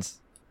makes sense.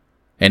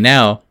 And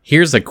now,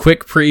 here's a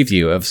quick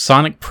preview of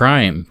Sonic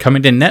Prime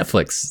coming to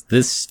Netflix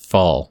this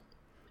fall.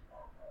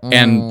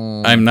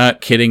 And I'm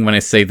not kidding when I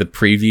say the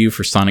preview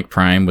for Sonic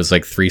Prime was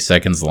like 3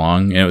 seconds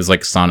long, and it was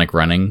like Sonic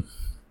running.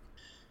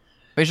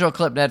 Visual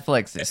clip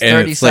Netflix. It's And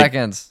 30 it's like-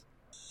 seconds.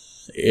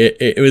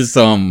 It was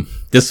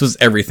this was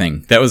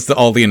everything. That was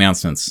all the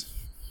announcements.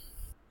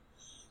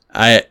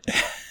 I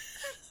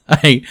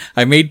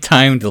made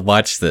time to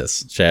watch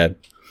this, Chad.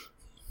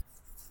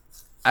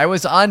 I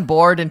was on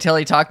board until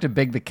he talked to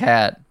Big the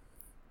Cat.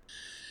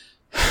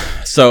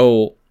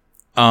 So,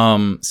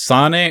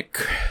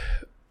 Sonic,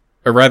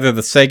 or rather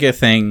the Sega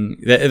thing,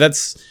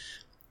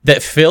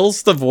 that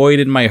fills the void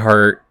in my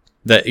heart.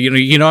 That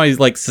I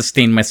like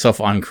sustain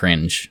myself on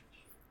cringe.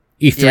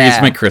 E3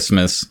 is my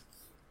Christmas.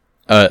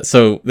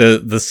 So the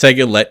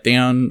Sega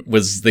letdown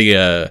was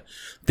the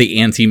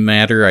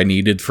antimatter I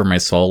needed for my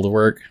soul to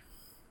work.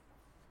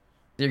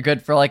 You're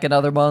good for like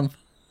another month?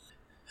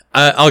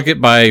 I'll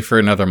get by for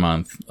another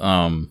month.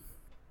 Now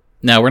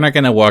we're not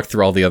going to walk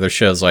through all the other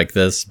shows like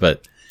this,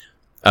 but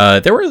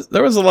there was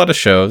a lot of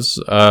shows.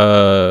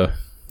 I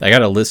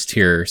got a list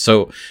here.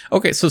 So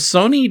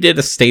Sony did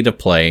a state of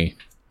play,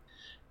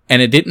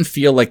 and it didn't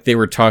feel like they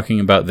were talking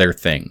about their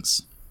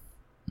things.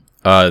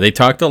 They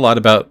talked a lot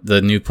about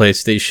the new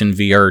PlayStation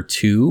VR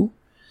 2,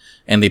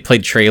 and they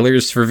played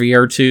trailers for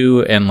VR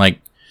 2, and like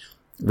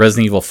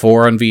Resident Evil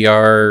 4 on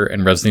VR,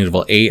 and Resident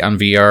Evil 8 on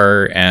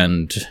VR,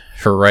 and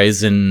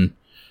Horizon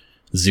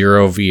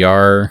Zero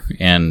VR,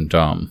 and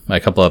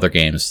a couple other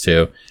games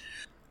too.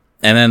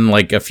 And then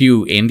like a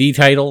few indie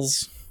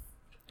titles,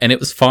 and it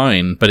was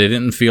fine, but it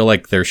didn't feel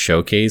like their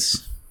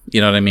showcase.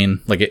 You know what I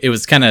mean? Like it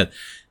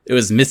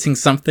was missing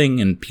something,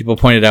 and people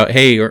pointed out,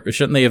 hey,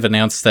 shouldn't they have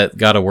announced that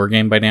God of War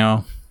game by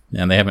now?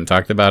 And they haven't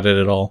talked about it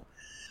at all.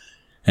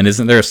 And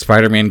isn't there a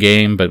Spider-Man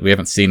game, but we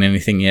haven't seen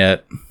anything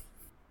yet?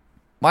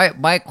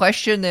 My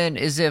question then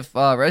is, if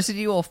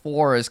Resident Evil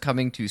 4 is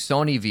coming to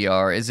Sony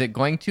VR, is it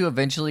going to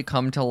eventually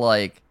come to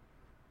like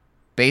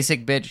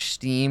basic bitch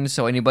Steam,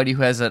 so anybody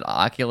who has an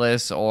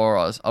Oculus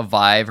or a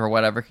Vive or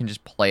whatever can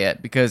just play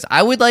it? Because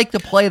I would like to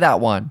play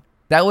that one.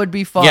 That would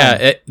be fun.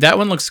 Yeah, that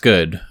one looks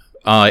good.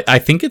 I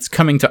think it's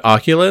coming to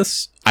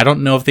Oculus. I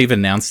don't know if they've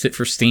announced it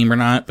for Steam or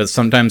not, but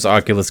sometimes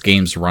Oculus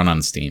games run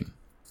on Steam.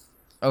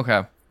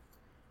 Okay.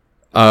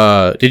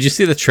 Did you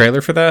see the trailer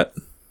for that?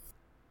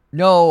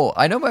 No,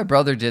 I know my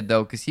brother did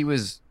though, because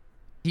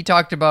he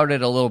talked about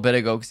it a little bit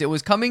ago, because it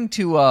was coming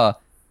to I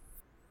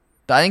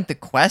think the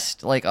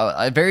Quest, like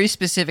a very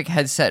specific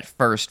headset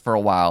first for a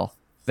while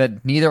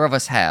that neither of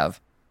us have.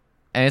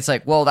 And it's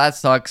like, well, that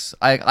sucks.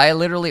 I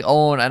literally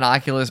own an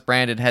Oculus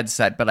branded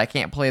headset, but I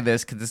can't play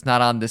this because it's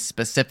not on this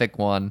specific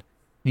one.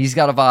 He's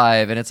got a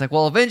Vive, and it's like,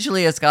 well,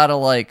 eventually it's got to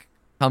like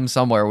come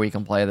somewhere we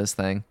can play this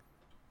thing.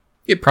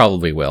 It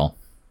probably will.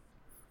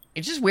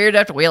 It's just weird to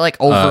have to wait like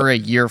over a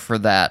year for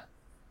that.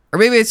 Or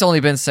maybe it's only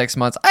been 6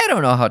 months. I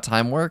don't know how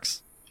time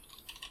works.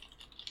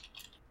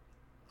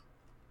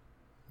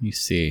 You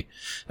see.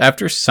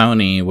 After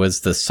Sony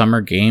was the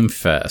Summer Game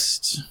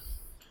Fest,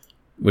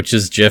 which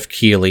is Jeff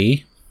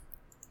Keighley.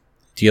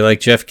 Do you like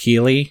Jeff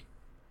Keighley?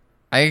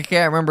 I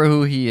can't remember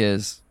who he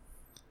is.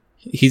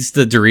 He's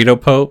the Dorito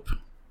Pope.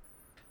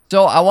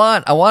 So I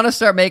want to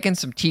start making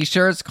some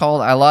t-shirts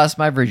called I Lost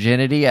My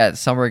Virginity at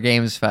Summer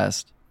Games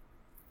Fest.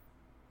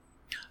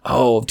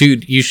 Oh,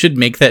 dude, you should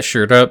make that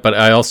shirt up, but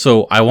I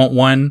want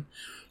one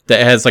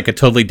that has like a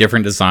totally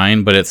different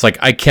design, but it's like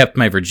I kept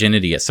my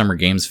virginity at Summer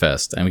Games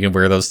Fest, and we can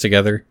wear those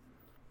together.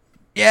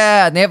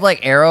 Yeah, and they have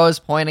like arrows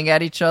pointing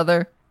at each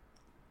other,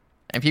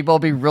 and people will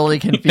be really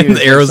confused.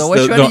 The arrows so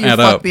which one don't do you add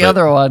fuck up, the but...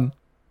 other one?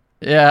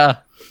 Yeah.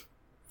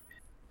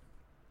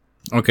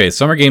 Okay,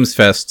 Summer Games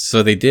Fest.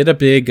 So they did a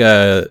big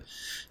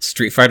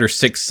Street Fighter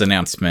 6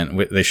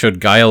 announcement. They showed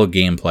Guile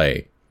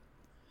gameplay.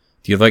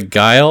 Do you like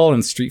Guile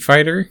and Street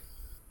Fighter?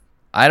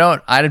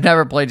 I've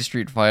never played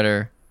Street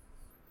Fighter.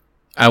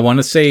 I want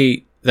to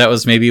say that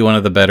was maybe one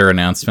of the better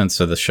announcements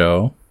of the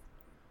show.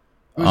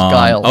 Who's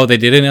Guile? Oh, they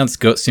did announce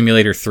Goat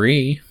Simulator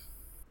 3.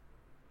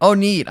 Oh,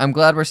 neat. I'm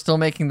glad we're still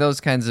making those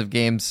kinds of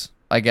games,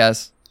 I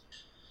guess.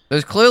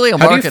 There's clearly a How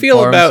do you market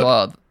feel for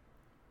about- them.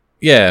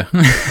 Yeah.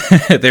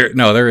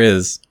 there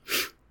is.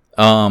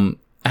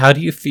 How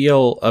do you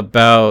feel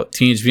about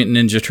Teenage Mutant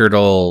Ninja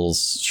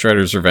Turtles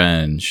Shredder's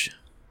Revenge?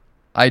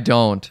 I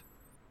don't.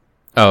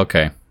 Oh,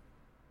 okay.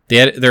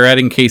 They're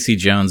adding Casey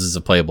Jones as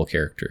a playable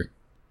character.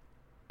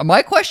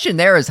 My question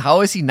there is, how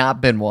has he not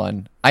been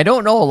one? I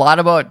don't know a lot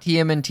about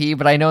TMNT,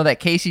 but I know that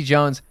Casey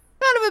Jones,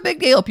 kind of a big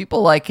deal.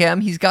 People like him.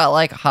 He's got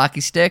like a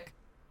hockey stick.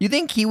 You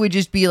think he would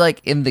just be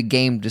like in the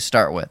game to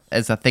start with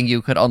as a thing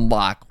you could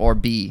unlock or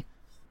be?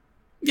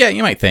 Yeah,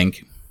 you might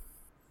think.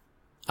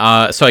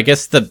 So I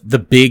guess the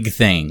big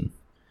thing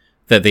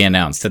that they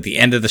announced at the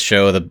end of the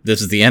show,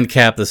 this is the end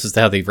cap, this is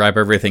how they wrap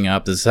everything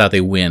up, this is how they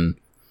win.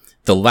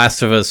 The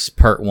Last of Us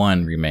Part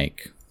 1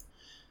 remake.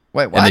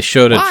 Wait, what? And they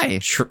showed Why?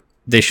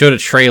 They showed a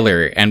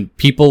trailer, and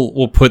people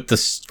will put the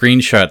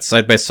screenshots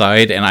side by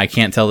side, and I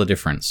can't tell the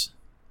difference.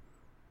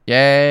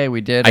 Yay,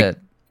 we did it.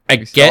 I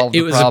We get solved it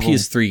the was problem. a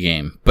PS3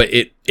 game, but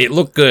it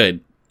looked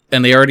good,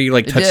 and they already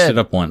like touched did. it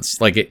up once.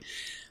 Like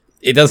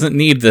it doesn't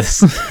need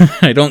this.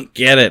 I don't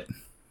get it. Is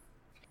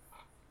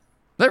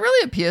that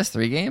really a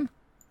PS3 game?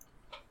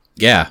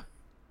 Yeah,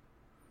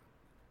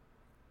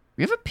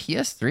 We have a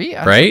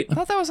PS3? right? I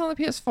thought that was on the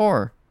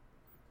PS4.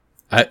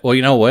 Well,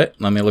 you know what?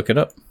 Let me look it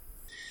up.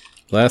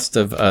 Last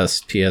of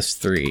Us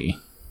PS3.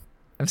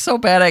 I'm so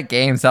bad at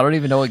games. I don't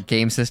even know what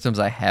game systems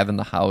I have in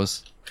the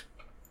house.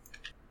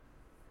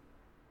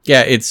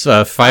 Yeah, it's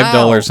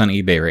 $5 on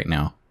eBay right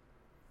now.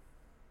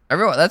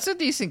 Everyone, that's a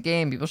decent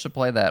game. People should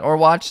play that or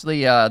watch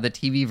the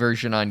TV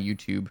version on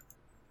YouTube.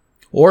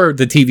 Or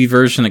the TV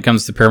version that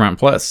comes to Paramount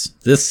Plus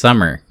this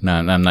summer. No,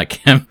 I'm not.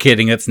 I'm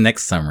kidding. That's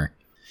next summer.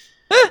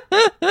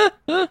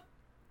 How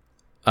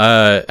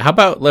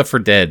about Left 4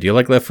 Dead? Do you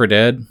like Left 4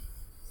 Dead?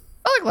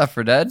 I like Left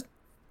 4 Dead.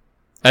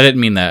 I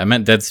didn't mean that. I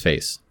meant Dead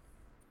Space.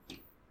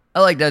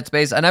 I like Dead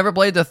Space. I never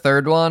played the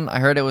third one. I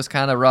heard it was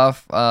kind of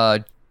rough.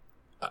 I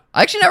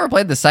actually never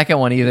played the second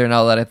one either.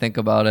 Now that I think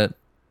about it,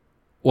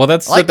 Well,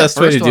 that's I like the best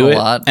the way to first do one a it.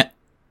 lot.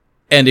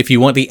 And if you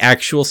want the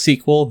actual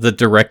sequel, the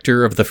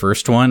director of the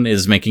first one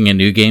is making a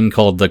new game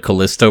called the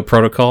Callisto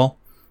Protocol,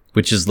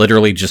 which is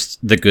literally just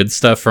the good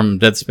stuff from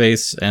Dead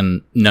Space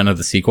and none of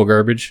the sequel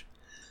garbage.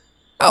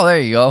 Oh, there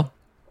you go.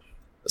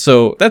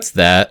 So that's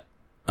that.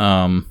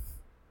 So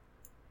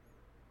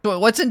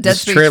what's in Dead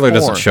This Space trailer 4?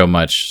 doesn't show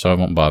much, so I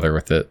won't bother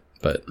with it.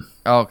 But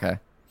Oh, okay.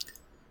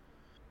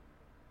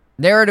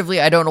 Narratively,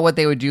 I don't know what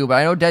they would do, but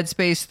I know Dead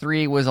Space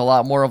 3 was a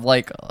lot more of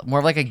like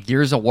a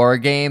Gears of War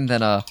game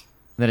than a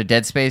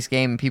Dead Space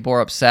game, and people were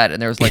upset, and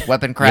there was like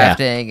weapon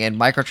crafting and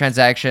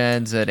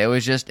microtransactions, and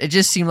it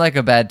just seemed like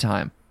a bad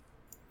time.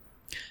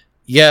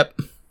 yep,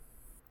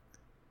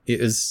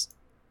 it's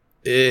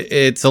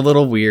a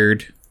little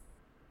weird.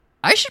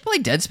 I should play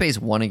Dead Space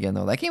 1 again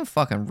though. That game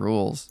fucking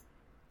rules.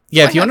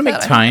 Yeah, I if you want to have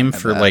make that. time I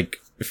have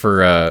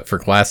for that. for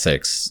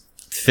classics,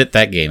 fit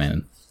that game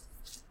in.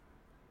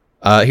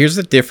 Here's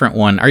a different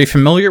one. Are you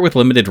familiar with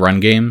limited run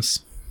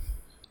games?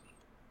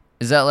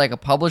 Is that like a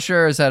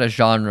publisher or is that a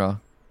genre?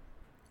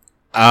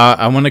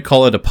 I want to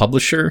call it a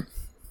publisher.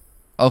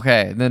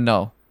 Okay, then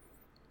no.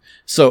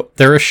 So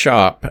they're a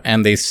shop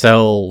and they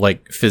sell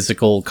like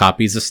physical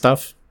copies of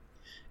stuff.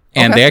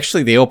 And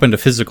Okay. they opened a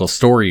physical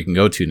store you can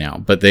go to now,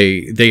 but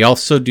they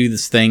also do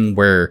this thing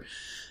where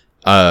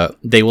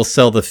they will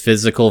sell the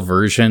physical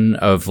version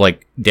of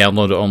like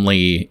download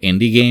only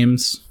indie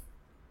games.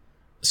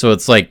 So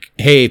it's like,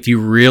 hey, if you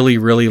really,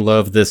 really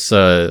love this,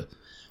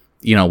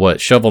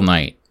 Shovel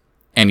Knight,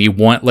 and you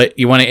want it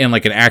in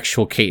like an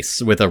actual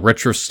case with a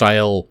retro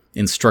style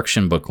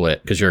instruction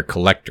booklet because you're a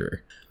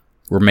collector,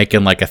 we're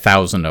making like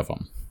 1,000 of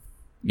them.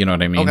 You know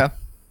what I mean? Okay.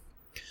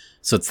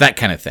 So it's that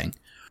kind of thing.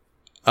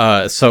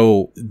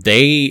 So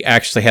they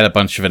actually had a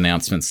bunch of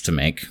announcements to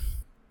make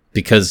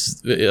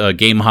because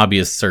game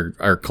hobbyists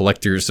are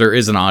collectors. There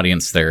is an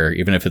audience there,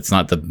 even if it's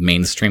not the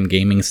mainstream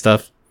gaming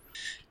stuff.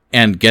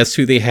 And guess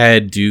who they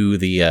had do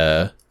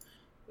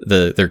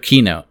their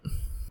keynote?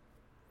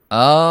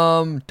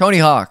 Tony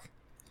Hawk.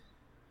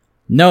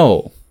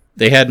 No,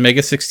 they had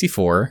Mega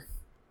 64.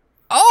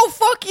 Oh,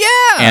 fuck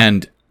yeah!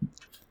 And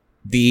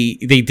they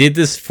did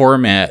this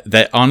format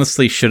that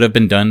honestly should have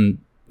been done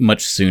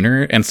much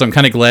sooner. And so I'm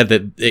kind of glad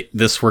that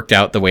this worked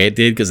out the way it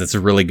did, because it's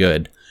really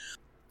good.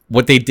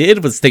 What they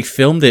did was they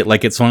filmed it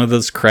like it's one of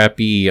those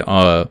crappy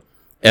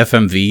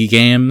FMV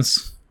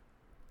games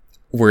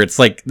where it's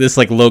like this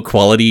like low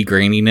quality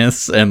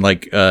graininess and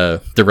like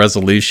the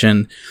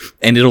resolution,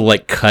 and it'll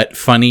like cut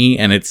funny,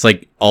 and it's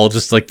like all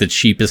just like the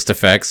cheapest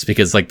effects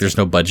because like there's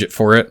no budget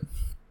for it.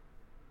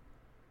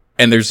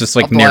 And there's this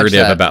like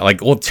narrative about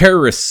like, well,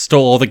 terrorists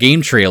stole all the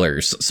game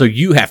trailers, so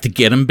you have to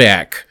get them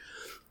back.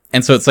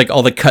 And so it's like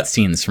all the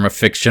cutscenes from a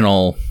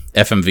fictional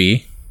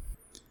FMV.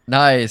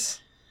 Nice.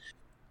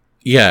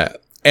 Yeah.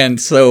 And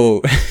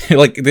so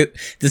like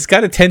this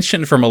got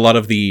attention from a lot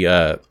of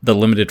the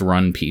limited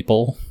run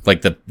people,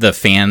 like the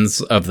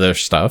fans of their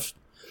stuff,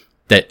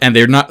 and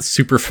they're not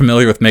super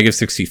familiar with Mega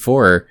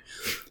 64.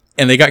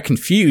 And they got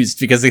confused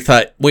because they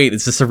thought, wait,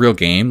 is this a real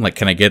game? Like,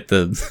 can I get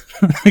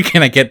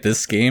can I get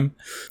this game?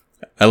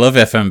 I love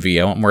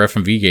FMV. I want more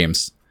FMV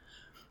games.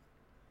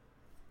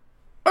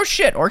 Oh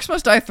shit, Orcs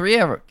Must Die 3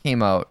 ever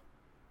came out.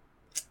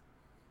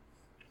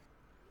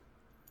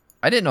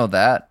 I didn't know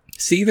that.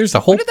 See, there's a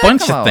whole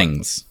bunch of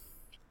things.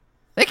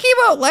 They came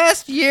out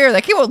last year.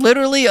 They came out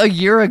literally a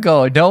year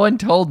ago. No one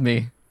told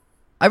me.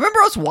 I remember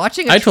I was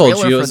watching a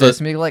trailer for this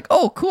and being like,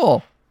 oh,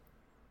 cool.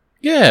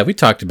 Yeah, we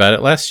talked about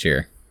it last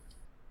year.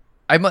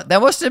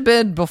 That must have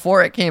been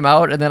before it came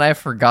out, and then I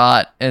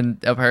forgot, and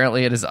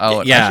apparently it is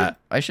out. Yeah.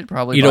 I should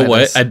probably You know what?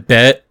 this. I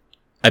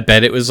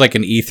bet it was like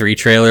an E3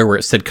 trailer where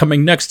it said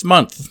coming next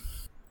month. And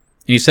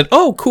you said,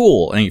 oh,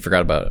 cool. And you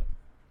forgot about it.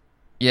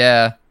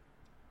 Yeah.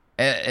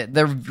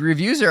 The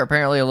reviews are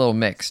apparently a little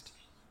mixed.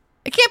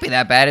 It can't be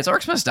that bad. It's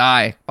Orcs Must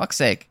Die. Fuck's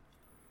sake.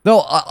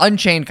 Though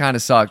Unchained kind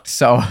of sucked,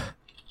 so,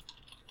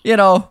 you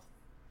know.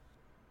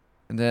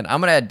 And then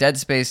I'm going to add Dead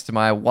Space to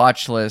my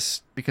watch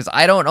list because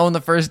I don't own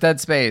the first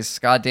Dead Space.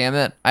 God damn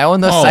it. I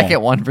own the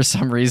second one for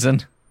some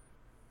reason.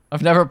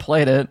 I've never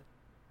played it.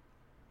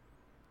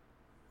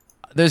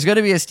 There's going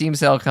to be a Steam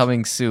sale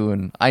coming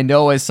soon. I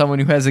know as someone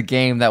who has a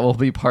game that will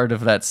be part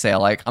of that sale.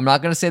 Like, I'm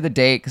not going to say the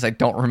date because I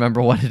don't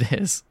remember what it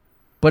is.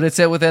 But it's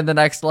within the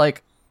next,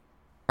 like,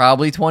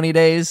 probably 20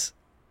 days.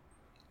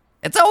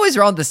 It's always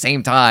around the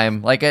same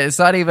time. Like, it's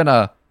not even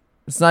a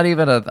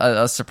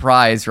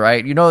surprise,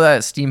 right? You know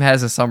that Steam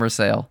has a summer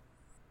sale.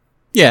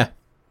 Yeah.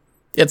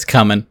 It's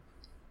coming.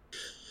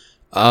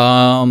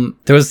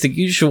 There was the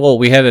usual,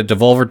 we had a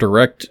Devolver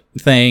Direct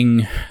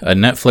thing, a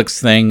Netflix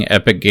thing,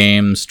 Epic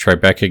Games,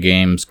 Tribeca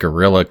Games,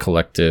 Guerrilla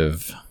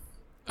Collective.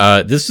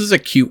 This is a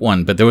cute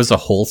one, but there was a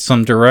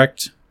wholesome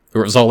Direct. It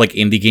was all like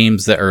indie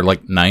games that are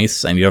like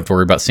nice, and you don't have to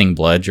worry about seeing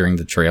blood during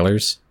the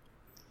trailers.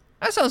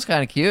 That sounds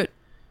kind of cute.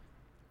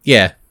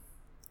 Yeah.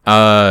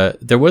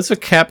 There was a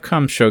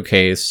Capcom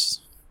showcase.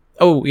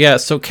 Oh, yeah,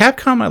 so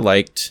Capcom I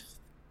liked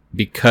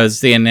because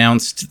they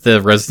announced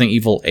the Resident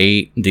Evil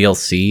 8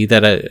 DLC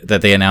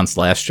that they announced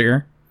last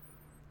year.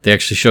 They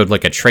actually showed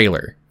like a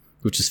trailer,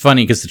 which is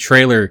funny because the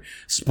trailer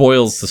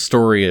spoils the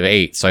story of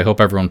 8, so I hope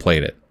everyone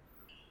played it.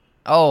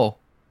 Oh,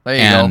 there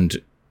you go. And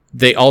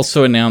they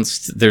also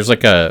announced there's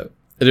like a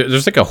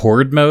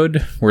horde mode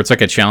where it's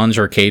like a challenge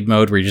arcade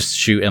mode where you just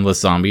shoot endless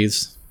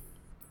zombies.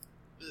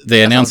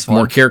 They announced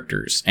more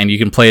characters, and you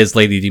can play as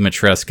Lady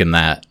Dimitrescu in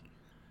that,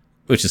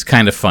 which is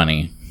kind of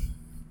funny.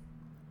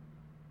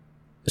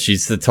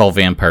 She's the tall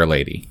vampire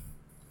lady.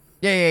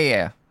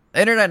 Yeah. The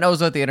internet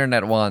knows what the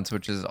internet wants,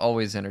 which is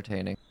always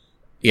entertaining.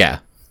 Yeah.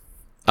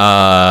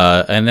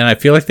 And then I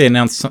feel like they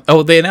announced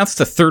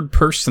a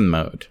third-person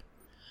mode,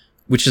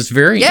 which is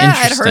very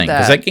interesting,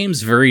 because that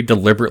game's very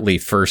deliberately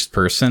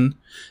first-person,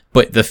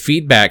 but the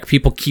feedback,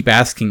 people keep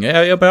asking,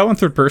 yeah, but I want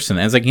third-person,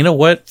 and it's like, you know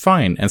what,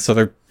 fine, and so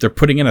they're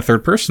putting in a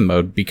third-person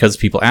mode because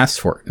people asked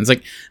for it, and it's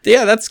like,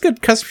 yeah, that's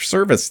good customer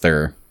service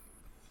there.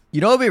 You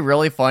know what would be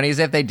really funny is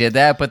if they did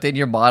that, but then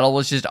your model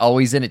was just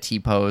always in a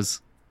T-pose.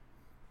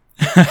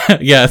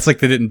 Yeah, it's like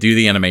they didn't do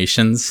the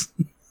animations.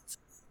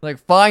 Like,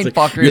 fine, like,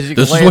 fuckers, you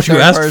this can is what you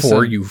asked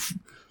for, you...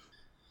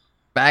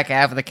 Back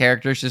half of the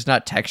character is just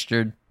not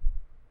textured.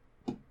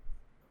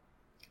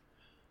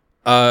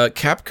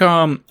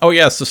 Capcom... Oh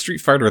yeah, so Street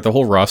Fighter, the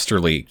whole roster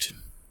leaked.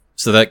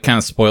 So that kind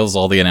of spoils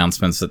all the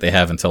announcements that they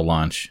have until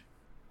launch.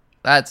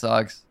 That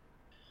sucks.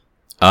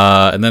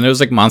 And then there was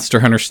like Monster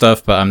Hunter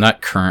stuff, but I'm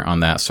not current on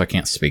that, so I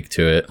can't speak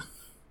to it.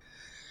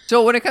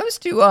 So when it comes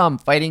to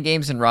fighting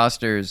games and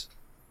rosters,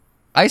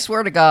 I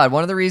swear to God,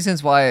 one of the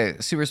reasons why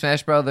Super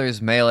Smash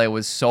Bros. Melee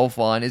was so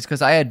fun is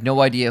because I had no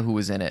idea who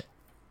was in it.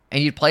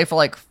 And you'd play for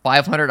like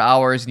 500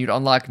 hours and you'd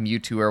unlock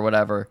Mewtwo or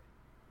whatever.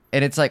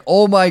 And it's like,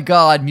 oh my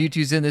God,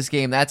 Mewtwo's in this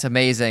game. That's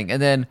amazing. And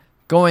then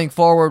going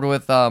forward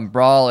with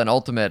Brawl and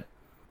Ultimate,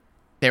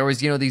 there was,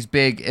 these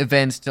big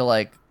events to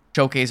like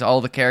showcase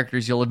all the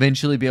characters you'll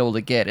eventually be able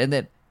to get. And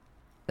then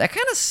that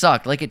kind of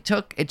sucked. Like it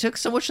took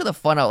so much of the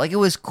fun out. Like it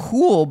was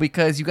cool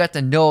because you got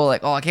to know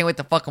like, oh, I can't wait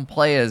to fucking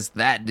play as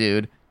that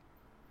dude.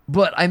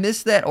 But I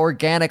missed that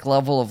organic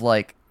level of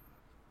like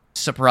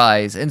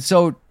surprise. And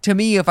so to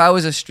me, if I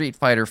was a Street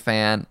Fighter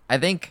fan, I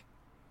think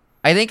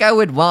I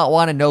would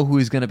want to know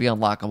who's going to be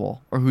unlockable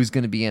or who's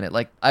going to be in it.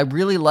 Like I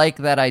really like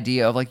that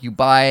idea of like you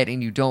buy it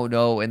and you don't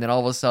know, and then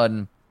all of a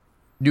sudden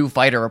new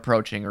fighter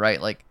approaching,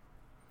 right? Like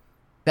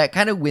that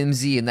kind of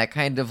whimsy and that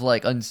kind of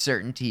like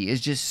uncertainty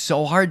is just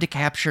so hard to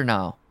capture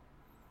now.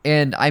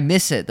 And I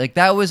miss it. Like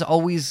that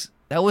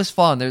was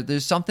fun.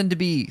 There's something to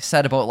be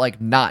said about like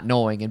not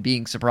knowing and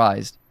being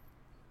surprised.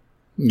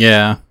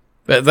 Yeah.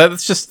 But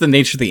that's just the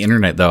nature of the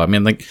internet, though. I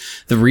mean, like,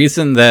 the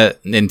reason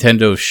that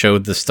Nintendo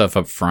showed this stuff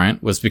up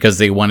front was because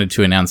they wanted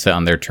to announce it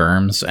on their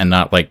terms and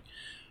not, like,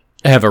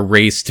 have a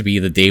race to be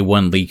the day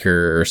one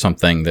leaker or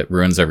something that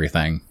ruins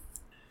everything.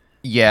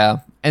 Yeah.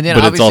 And then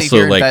but obviously it's also,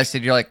 if you're like,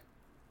 invested, you're like,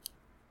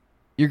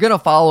 you're going to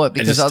follow it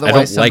because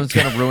otherwise someone's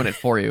going to ruin it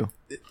for you.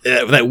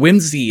 That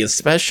whimsy is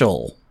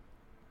special.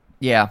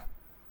 Yeah.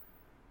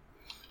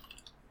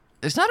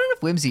 There's not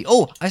enough whimsy.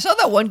 Oh, I saw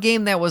that one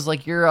game that was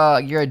like you're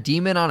a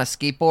demon on a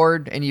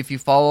skateboard, and if you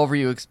fall over,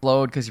 you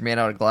explode because you're made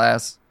out of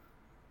glass.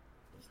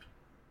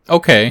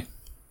 Okay.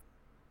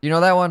 You know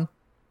that one?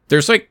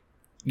 There's like,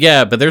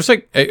 yeah, but there's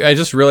like, I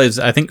just realized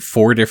I think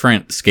 4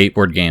 different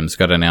skateboard games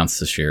got announced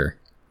this year.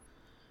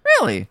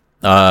 Really?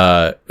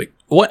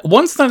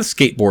 One's not a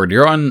skateboard.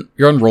 You're on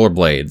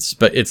rollerblades,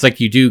 but it's like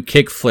you do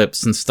kick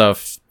flips and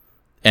stuff,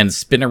 and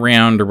spin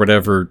around or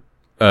whatever.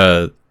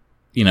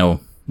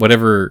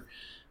 Whatever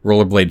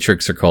rollerblade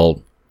tricks are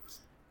called.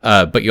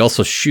 But you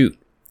also shoot,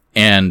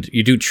 and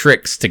you do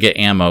tricks to get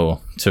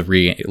ammo to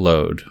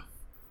reload.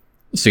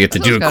 So you have to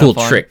do a cool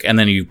trick, and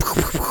then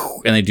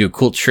they do a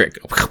cool trick.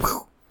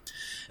 And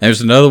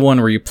there's another one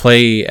where you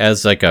play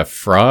as like a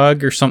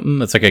frog or something.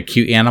 That's like a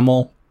cute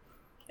animal.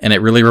 And it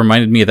really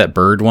reminded me of that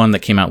bird one that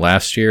came out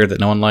last year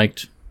that no one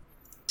liked.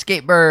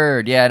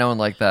 Skatebird. Yeah, no one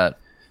liked that.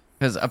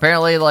 Because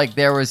apparently, like,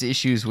 there was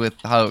issues with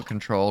how it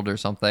controlled or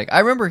something. I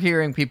remember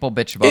hearing people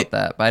bitch about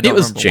that, but I don't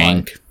remember why. It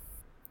was jank.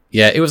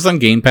 Yeah, it was on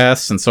Game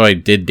Pass, and so I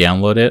did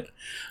download it.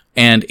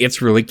 And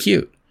it's really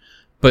cute.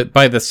 But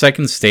by the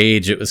second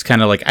stage, it was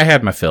kind of like, I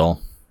had my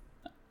fill.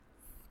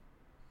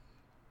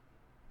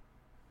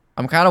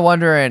 I'm kind of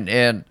wondering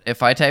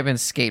if I type in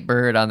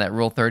Skatebird on that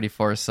Rule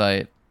 34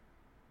 site,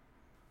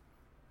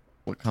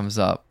 what comes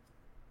up?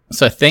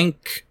 So I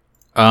think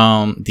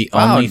the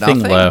only thing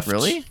left...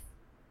 Really?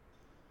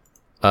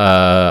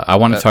 I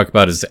want to talk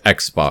about is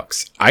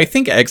Xbox. I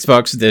think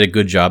Xbox did a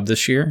good job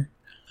this year.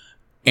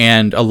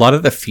 And a lot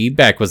of the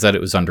feedback was that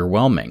it was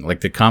underwhelming. Like,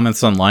 the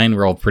comments online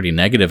were all pretty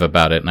negative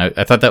about it. And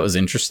I thought that was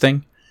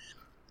interesting.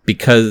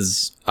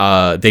 Because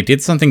they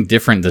did something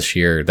different this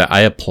year that I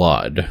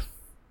applaud.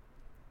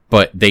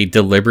 But they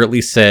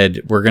deliberately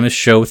said, we're going to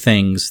show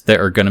things that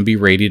are going to be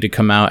ready to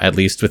come out at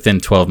least within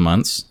 12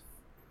 months.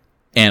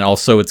 And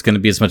also, it's going to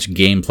be as much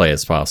gameplay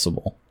as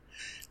possible.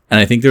 And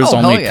I think there's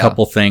only a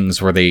couple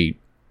things where they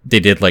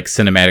did like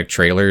cinematic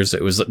trailers.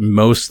 It was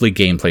mostly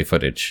gameplay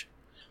footage.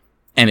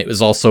 And it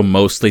was also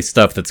mostly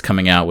stuff that's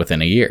coming out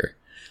within a year.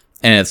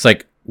 And it's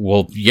like,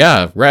 well,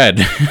 yeah, rad.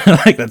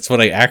 Like, that's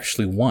what I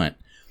actually want.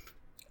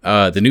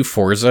 The new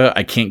Forza,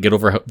 I can't get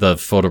over the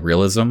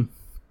photorealism.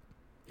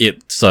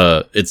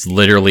 It's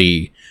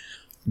literally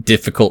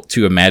difficult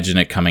to imagine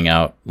it coming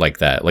out like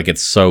that. Like,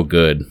 it's so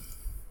good.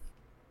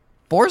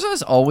 Forza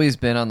has always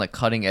been on the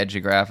cutting edge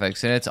of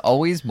graphics, and it's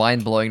always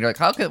mind-blowing. You're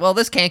like,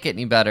 this can't get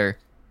any better.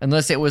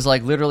 Unless it was,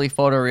 like, literally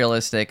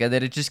photorealistic, and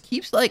then it just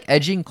keeps, like,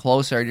 edging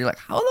closer, and you're like,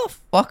 how the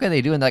fuck are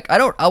they doing that?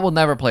 Like, I will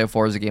never play a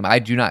Forza game. I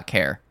do not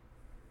care.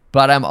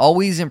 But I'm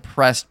always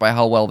impressed by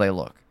how well they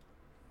look.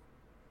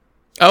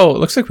 Oh, it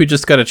looks like we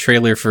just got a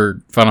trailer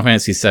for Final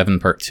Fantasy VII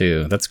Part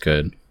 2. That's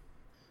good.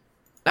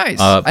 Nice.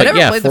 I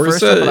never played the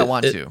first one, but I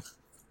want to.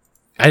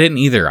 I didn't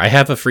either. I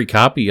have a free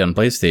copy on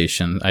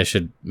PlayStation. I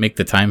should make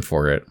the time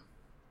for it.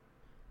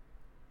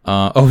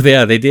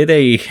 They did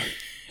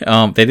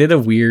a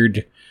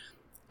weird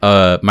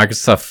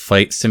Microsoft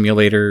Flight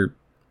Simulator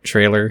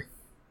trailer.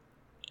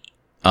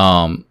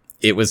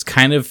 It was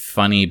kind of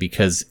funny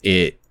because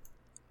it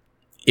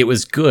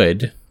was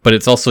good, but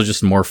it's also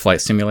just more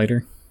Flight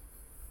Simulator.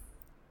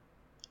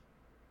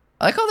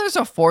 I like how there's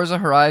a Forza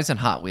Horizon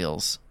Hot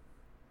Wheels.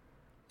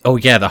 Oh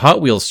yeah, the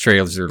Hot Wheels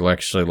trailers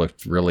actually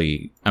looked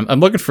really... I'm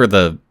looking for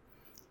the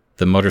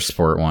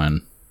motorsport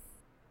one.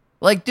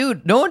 Like,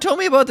 dude, no one told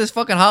me about this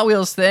fucking Hot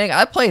Wheels thing.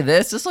 I play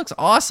this. This looks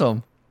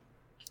awesome.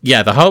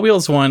 Yeah, the Hot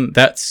Wheels one,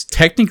 that's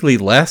technically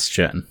last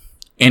gen.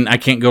 And I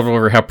can't go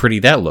over how pretty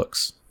that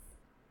looks.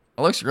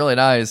 It looks really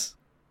nice.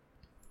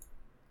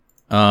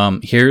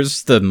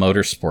 Here's the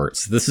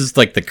motorsports. This is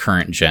like the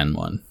current gen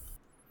one.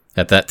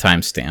 At that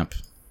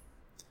timestamp.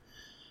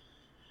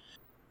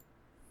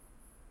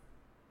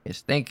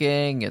 It's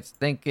thinking.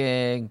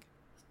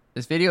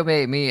 This video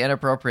made me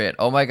inappropriate.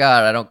 Oh my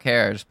god, I don't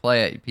care. Just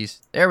play it, you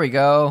piece. There we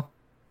go.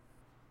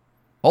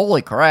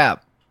 Holy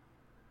crap.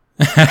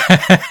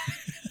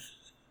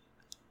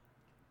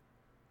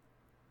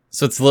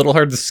 So it's a little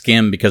hard to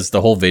skim because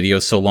the whole video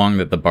is so long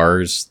that the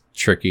bar is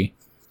tricky.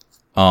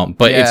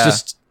 But it's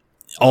just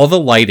all the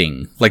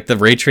lighting, like the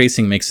ray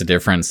tracing makes a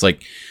difference.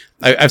 Like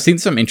I've seen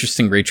some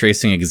interesting ray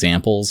tracing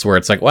examples where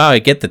it's like, wow, I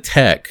get the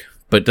tech,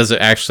 but does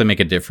it actually make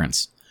a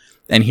difference?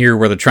 And here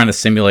where they're trying to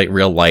simulate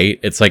real light,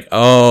 it's like,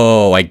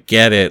 oh, I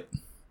get it.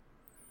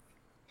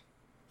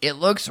 It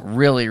looks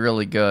really,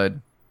 really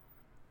good.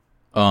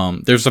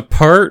 There's a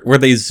part where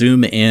they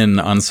zoom in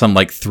on some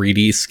like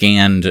 3D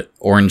scanned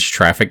orange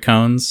traffic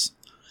cones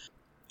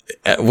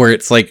where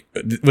it's like,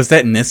 was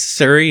that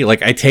necessary?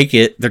 Like, I take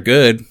it. They're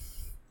good.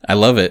 I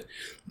love it.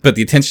 But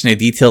the attention to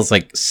detail is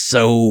like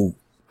so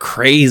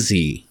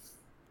crazy.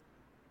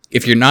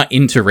 If you're not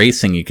into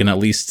racing, you can at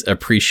least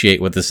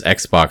appreciate what this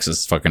Xbox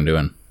is fucking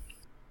doing.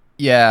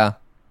 Yeah.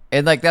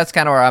 And like, that's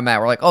kind of where I'm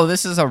at. We're like, oh,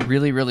 this is a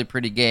really, really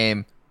pretty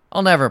game.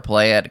 I'll never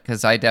play it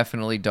because I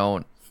definitely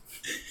don't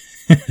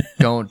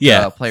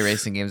play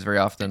racing games very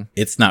often.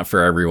 It's not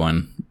for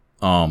everyone.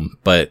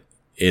 But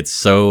it's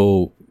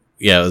so,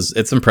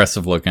 it's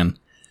impressive looking.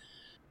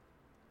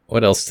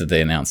 What else did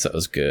they announce that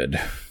was good?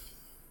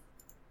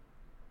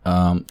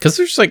 Because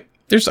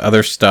there's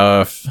other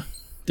stuff.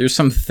 There's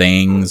some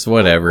things,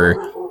 whatever.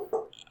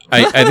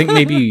 I think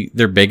maybe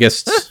their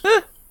biggest.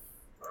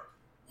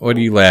 What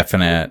are you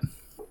laughing at?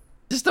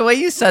 Just the way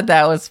you said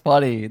that was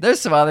funny.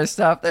 There's some other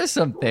stuff. There's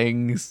some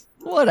things.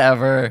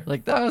 Whatever.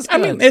 Like, that was good.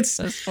 I mean, that's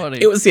funny.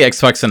 It was the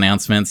Xbox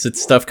announcements.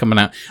 It's stuff coming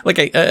out. Like,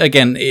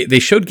 they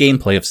showed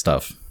gameplay of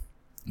stuff.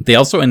 They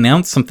also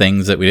announced some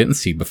things that we didn't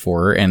see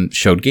before and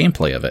showed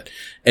gameplay of it.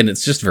 And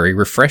it's just very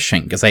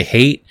refreshing because I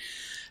hate...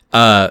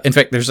 in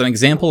fact, there's an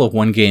example of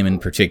one game in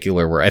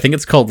particular where I think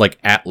it's called, like,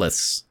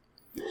 Atlas.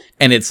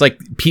 And it's, like,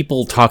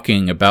 people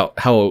talking about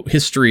how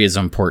history is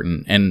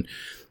important.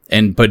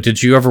 But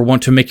did you ever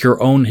want to make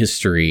your own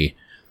history?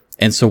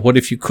 And so what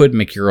if you could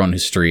make your own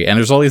history? And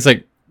there's all these,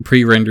 like,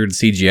 pre-rendered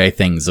CGI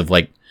things of,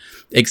 like,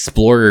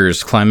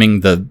 explorers climbing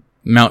the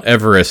Mount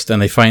Everest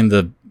and they find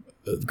the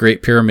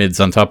Great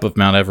Pyramids on top of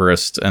Mount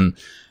Everest. And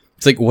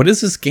it's like, what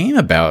is this game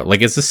about?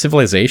 Like, is this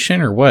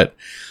Civilization or what?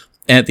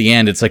 And at the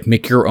end, it's like,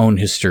 make your own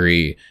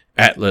history,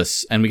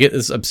 Atlas. And we get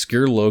this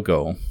obscure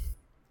logo.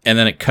 And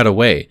then it cut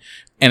away.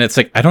 And it's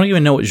like, I don't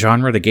even know what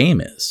genre the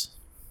game is.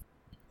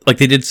 Like,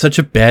 they did such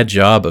a bad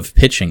job of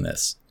pitching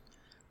this.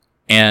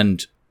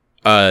 And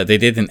they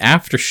did an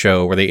after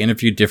show where they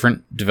interviewed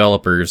different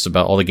developers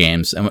about all the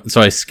games. And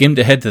so I skimmed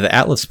ahead to the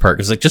Atlas part.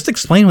 Because, like, just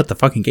explain what the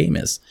fucking game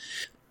is.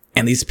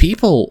 And these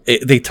people,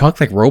 they talk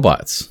like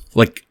robots.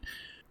 Like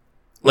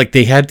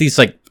they had these,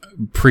 like,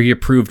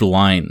 pre-approved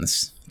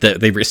lines that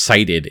they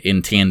recited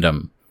in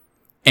tandem.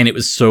 And it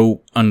was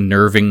so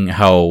unnerving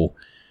how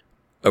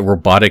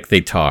robotic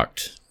they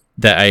talked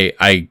that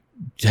I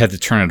had to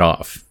turn it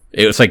off.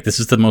 It was like, this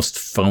is the most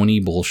phony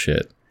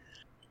bullshit.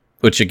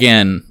 Which,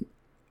 again,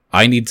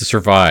 I need to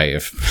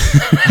survive.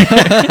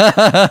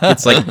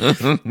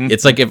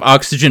 It's like if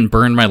oxygen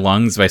burned my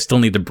lungs, but I still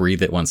need to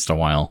breathe it once in a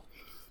while.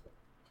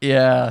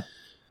 Yeah.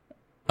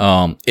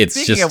 It's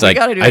Speaking just of, like, we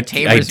gotta do a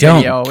Tamers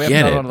video. We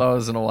haven't done one of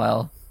those in a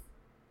while.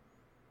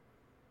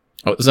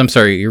 Oh, I'm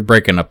sorry, you're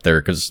breaking up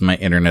there because my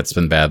internet's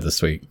been bad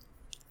this week.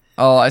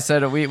 Oh, I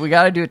said we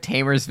gotta do a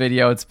Tamers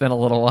video. It's been a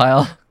little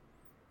while.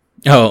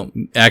 Oh,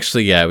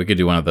 actually, yeah, we could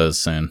do one of those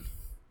soon.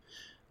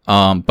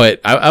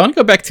 But I want to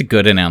go back to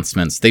good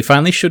announcements. They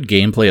finally showed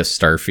gameplay of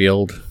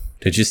Starfield.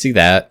 Did you see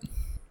that?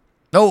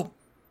 Nope.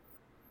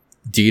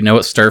 Do you know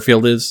what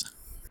Starfield is?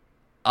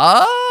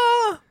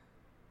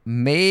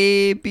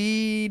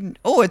 Maybe.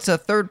 Oh, it's a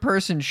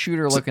third-person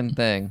shooter-looking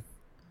thing.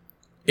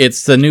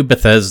 It's the new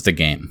Bethesda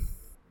game.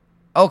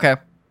 Okay.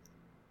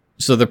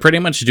 So they're pretty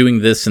much doing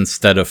this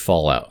instead of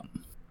Fallout.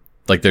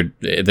 Like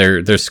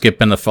they're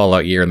skipping the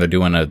Fallout year and they're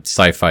doing a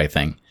sci-fi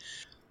thing.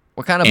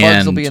 What kind of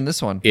bugs will be in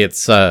this one?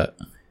 It's I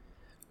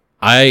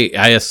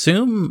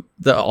assume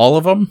that all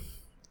of them.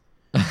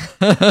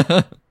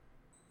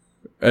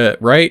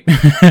 Right?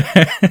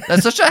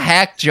 That's such a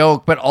hack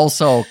joke, but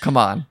also, come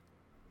on.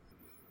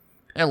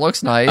 It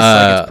looks nice.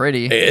 Like, it's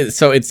pretty.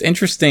 So it's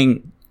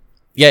interesting.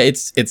 Yeah,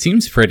 it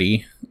seems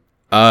pretty.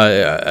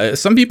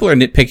 Some people are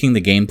nitpicking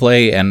the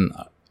gameplay, and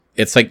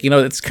it's like,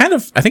 it's kind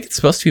of, I think it's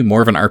supposed to be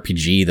more of an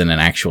RPG than an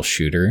actual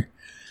shooter.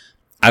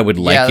 I would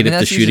like it if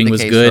the shooting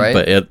was good, right?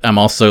 But I'm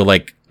also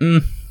like,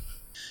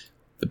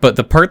 But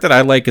the part that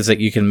I like is that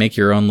you can make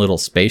your own little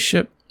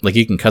spaceship. Like,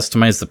 you can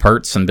customize the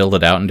parts and build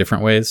it out in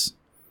different ways.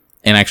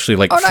 And actually,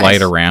 like, fly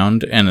it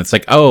around. And it's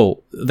like,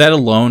 oh, that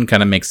alone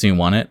kind of makes me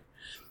want it.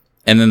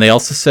 And then they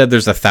also said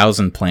there's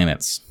 1,000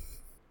 planets.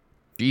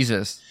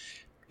 Jesus.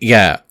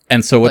 Yeah.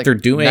 And so what they're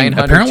doing,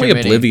 apparently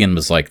Oblivion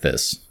was like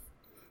this.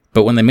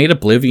 But when they made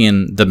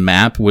Oblivion, the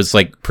map was,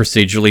 like,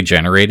 procedurally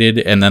generated.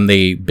 And then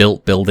they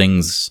built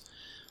buildings.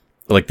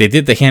 Like, they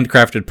did the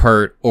handcrafted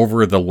part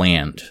over the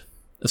land.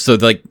 So,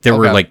 like, there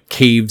were, like,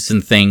 caves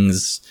and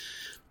things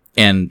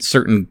and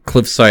certain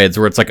cliff sides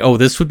where it's like, oh,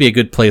 this would be a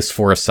good place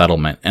for a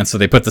settlement. And so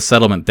they put the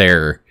settlement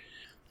there,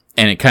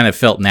 and it kind of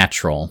felt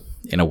natural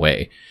in a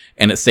way.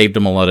 and it saved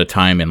them a lot of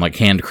time in like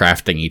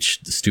handcrafting each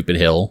stupid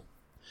hill.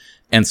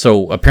 And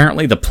so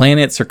apparently the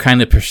planets are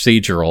kind of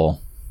procedural,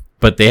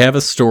 but they have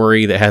a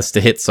story that has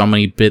to hit so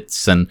many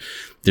bits, and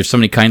there's so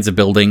many kinds of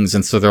buildings,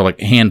 and so they're like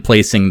hand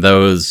placing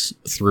those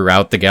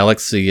throughout the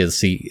galaxy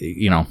as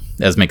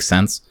makes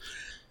sense.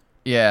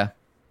 Yeah.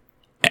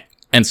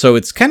 And so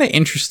it's kind of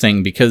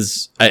interesting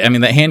because I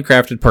mean that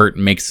handcrafted part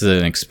makes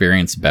an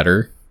experience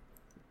better,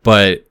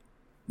 but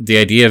the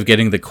idea of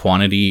getting the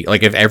quantity,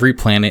 like if every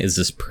planet is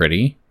this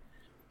pretty,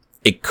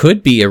 it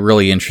could be a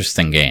really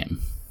interesting game.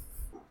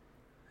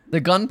 The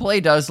gunplay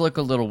does look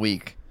a little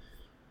weak.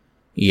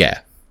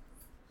 Yeah.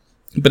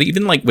 But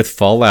even like with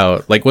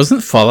Fallout, like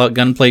wasn't Fallout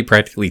gunplay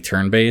practically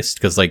turn-based?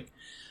 Because like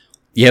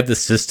you have the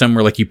system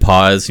where like you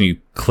pause and you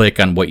click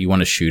on what you want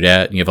to shoot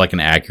at, and you have like an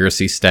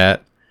accuracy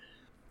stat.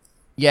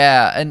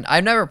 Yeah, and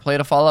I've never played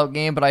a Fallout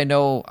game, but I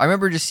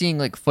remember just seeing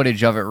like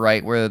footage of it,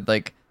 right, where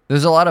like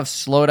there's a lot of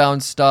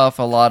slowdown stuff,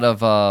 a lot of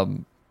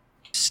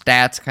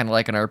stats, kind of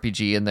like an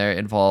RPG in there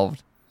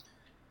involved.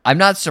 I'm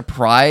not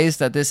surprised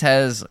that this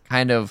has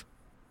kind of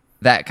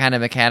that kind of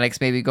mechanics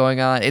maybe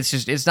going on.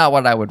 It's not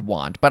what I would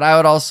want, but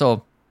I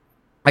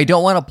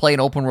don't want to play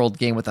an open world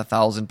game with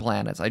 1,000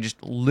 planets. I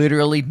just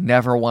literally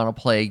never want to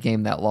play a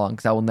game that long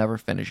because I will never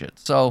finish it.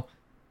 So,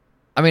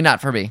 I mean, not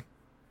for me.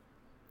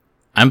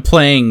 I'm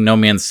playing No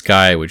Man's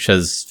Sky, which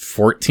has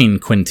 14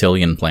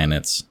 quintillion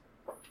planets.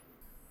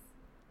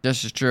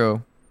 This is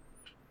true.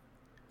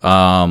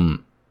 I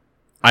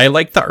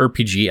like the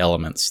RPG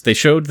elements. They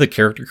showed the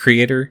character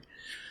creator,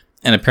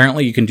 and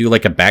apparently you can do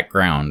like a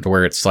background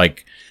where it's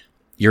like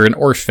you're an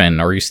orphan,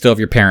 or you still have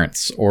your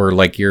parents, or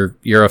like you're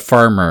a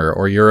farmer,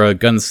 or you're a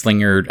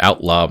gunslinger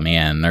outlaw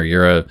man, or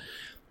you're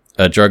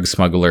a drug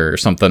smuggler or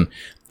something.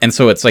 And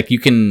so it's like you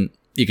can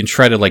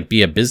try to like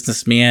be a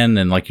businessman,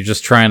 and like you're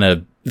just trying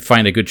to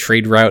find a good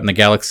trade route in the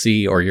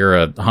galaxy, or you're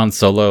a Han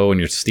Solo and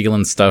you're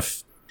stealing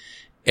stuff.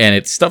 And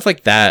it's stuff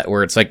like that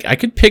where it's like I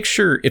could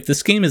picture if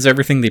this game is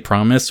everything they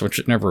promise, which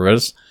it never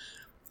is,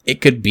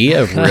 it could be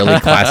a really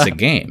classic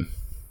game.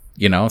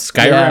 You know,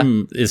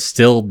 Skyrim is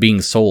still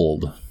being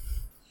sold.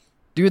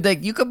 Dude,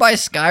 like you could buy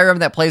Skyrim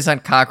that plays on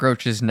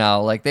cockroaches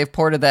now. Like they've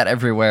ported that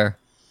everywhere.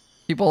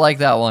 People like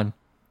that one.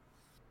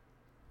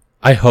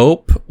 I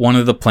hope one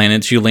of the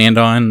planets you land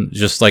on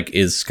just like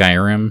is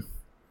Skyrim.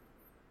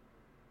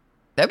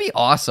 That'd be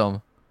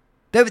awesome.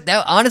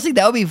 Honestly,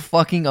 that would be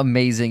fucking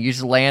amazing. You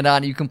just land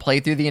on it, you can play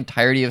through the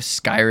entirety of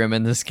Skyrim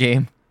in this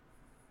game.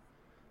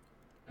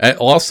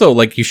 Also,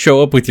 like you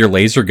show up with your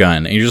laser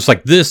gun and you're just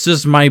like, this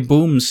is my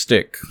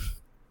boomstick.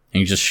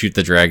 And you just shoot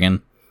the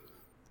dragon.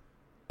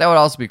 That would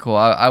also be cool.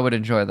 I would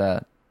enjoy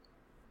that.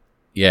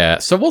 Yeah,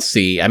 so we'll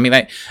see. I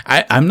mean,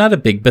 I'm not a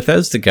big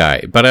Bethesda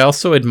guy, but I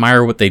also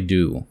admire what they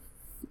do.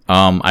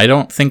 I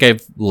don't think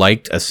I've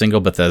liked a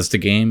single Bethesda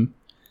game,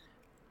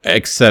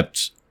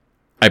 except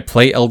I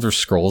play Elder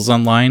Scrolls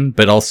Online,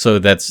 but also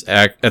that's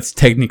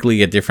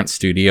technically a different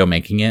studio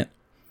making it.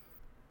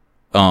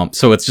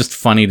 So it's just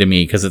funny to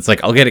me, because it's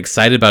like, I'll get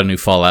excited about a new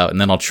Fallout, and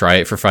then I'll try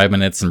it for 5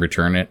 minutes and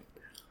return it.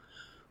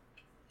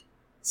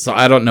 So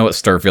I don't know what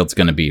Starfield's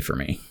going to be for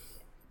me.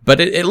 But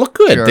it looked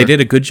good. Sure. They did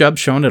a good job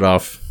showing it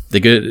off. They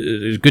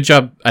good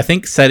job, I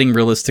think, setting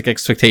realistic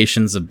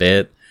expectations a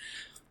bit.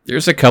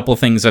 There's a couple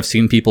things I've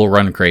seen people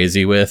run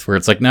crazy with, where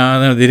it's like,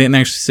 no, they didn't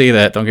actually say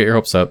that. Don't get your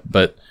hopes up.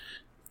 But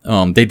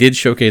they did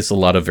showcase a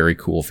lot of very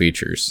cool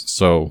features.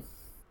 So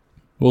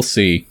we'll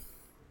see.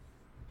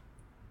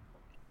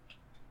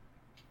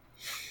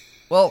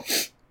 Well,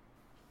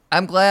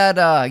 I'm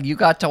glad you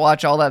got to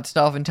watch all that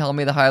stuff and tell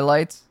me the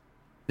highlights.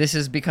 This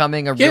is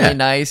becoming a really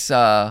nice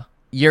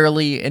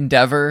yearly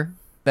endeavor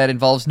that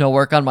involves no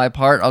work on my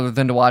part other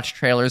than to watch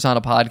trailers on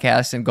a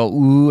podcast and go,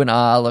 ooh and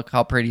ah, look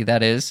how pretty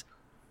that is.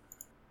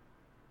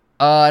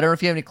 I don't know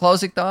if you have any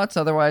closing thoughts.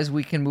 Otherwise,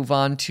 we can move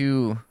on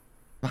to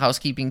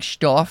housekeeping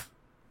stuff.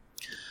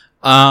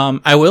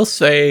 I will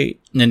say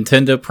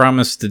Nintendo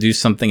promised to do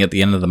something at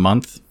the end of the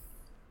month.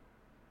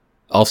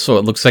 Also,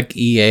 it looks like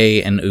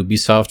EA and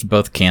Ubisoft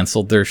both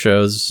canceled their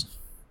shows.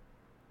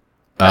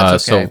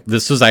 That's okay. So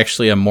this was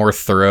actually a more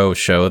thorough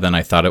show than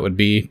I thought it would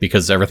be,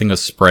 because everything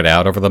was spread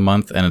out over the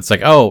month, and it's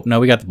like, oh, no,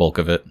 we got the bulk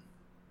of it.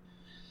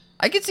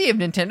 I could see if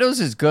Nintendo's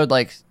is good,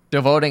 like,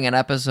 devoting an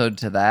episode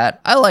to that.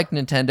 I like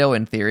Nintendo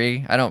in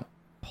theory. I don't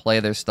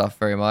play their stuff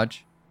very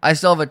much. I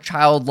still have a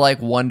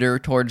childlike wonder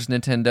towards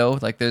Nintendo.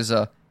 Like, there's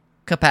a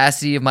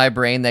capacity of my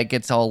brain that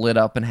gets all lit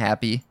up and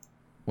happy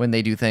when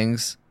they do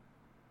things.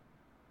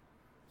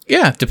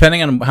 Yeah,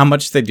 depending on how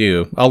much they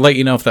do. I'll let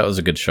you know if that was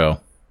a good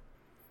show.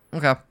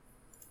 Okay.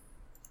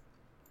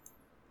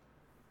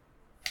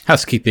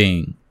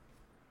 Housekeeping.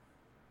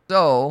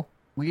 So,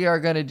 we are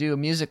going to do a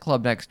music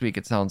club next week,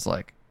 it sounds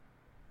like.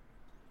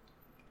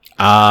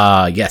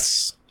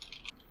 Yes.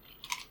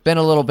 Been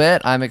a little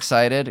bit. I'm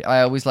excited.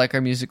 I always like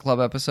our music club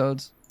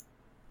episodes.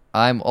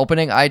 I'm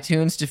opening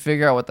iTunes to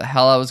figure out what the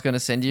hell I was going to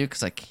send you,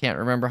 because I can't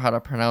remember how to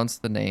pronounce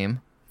the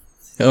name.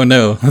 Oh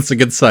no, that's a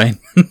good sign.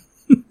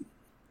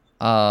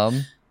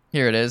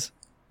 Here it is.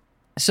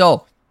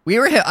 So,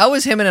 I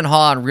was hemming and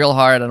hawing real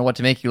hard on what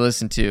to make you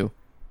listen to.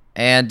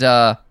 And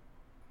I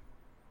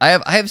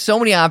have so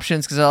many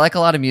options because I like a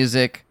lot of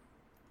music.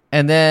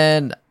 And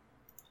then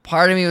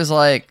part of me was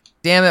like,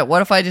 damn it,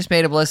 what if I just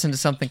made him listen to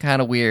something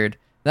kind of weird?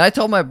 Then I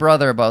told my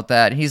brother about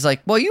that, and he's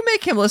like, well, you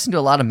make him listen to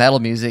a lot of metal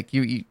music.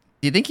 Do you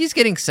think he's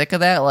getting sick of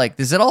that? Like,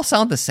 does it all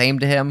sound the same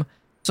to him?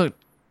 So,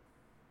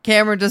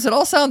 Cameron, does it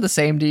all sound the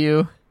same to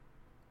you?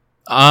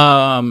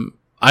 I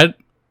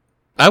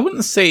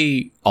wouldn't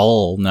say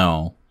all,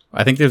 no.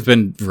 I think there's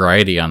been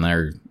variety on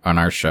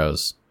our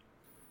shows.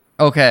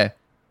 Okay.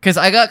 Because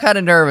I got kind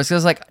of nervous.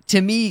 Because, like, to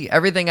me,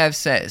 everything I've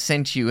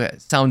sent you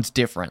sounds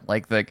different.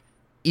 Like,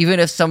 even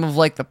if some of,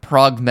 like, the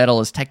prog metal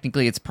is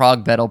technically it's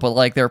prog metal, but,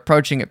 like, they're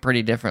approaching it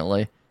pretty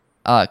differently.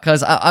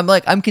 Because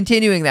I'm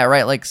continuing that,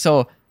 right? Like,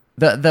 so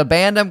the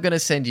band I'm going to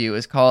send you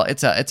is called,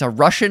 it's a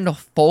Russian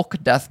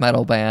folk death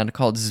metal band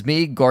called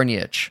Zmey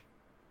Gornich.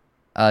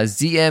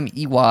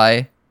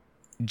 ZmeyGorynich.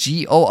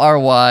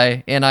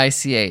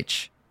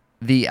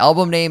 The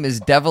album name is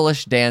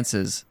Devilish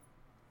Dances.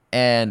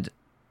 And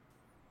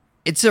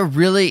it's a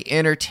really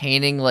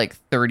entertaining, like,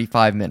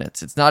 35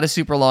 minutes. It's not a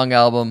super long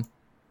album.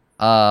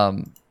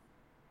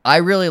 I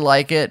really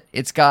like it.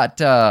 It's got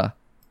some,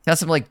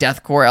 like,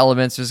 deathcore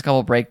elements. There's a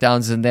couple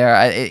breakdowns in there.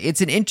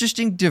 It's an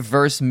interesting,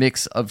 diverse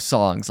mix of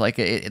songs. Like,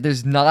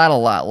 there's not a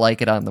lot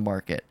like it on the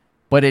market.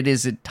 But it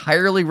is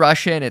entirely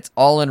Russian. It's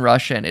all in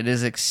Russian. It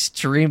is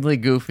extremely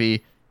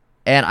goofy.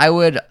 And I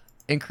would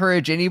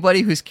encourage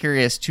anybody who's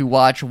curious to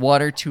watch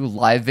 1 or 2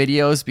 live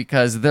videos,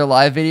 because their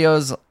live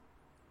videos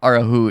are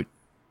a hoot.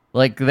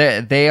 Like,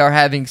 they are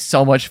having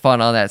so much fun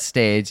on that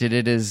stage, and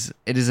it is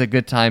a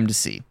good time to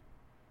see.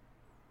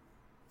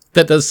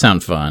 That does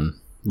sound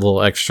fun. A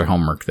little extra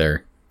homework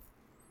there.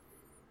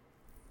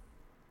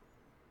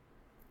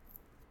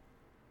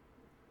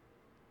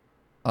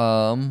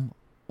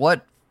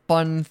 What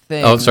fun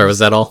thing? Oh, sorry, was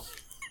that all?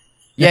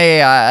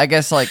 Yeah. I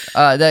guess, like,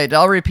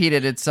 I'll repeat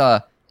it. It's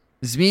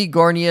Zmey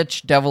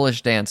Gornich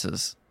Devilish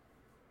Dances.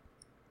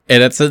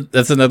 And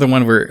that's another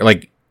one where,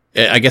 like,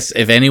 I guess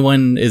if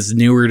anyone is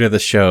newer to the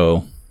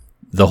show,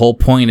 the whole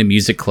point of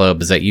Music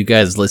Club is that you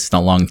guys listen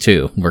along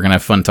too. We're gonna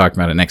have fun talking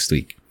about it next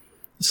week.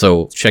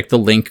 So check the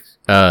link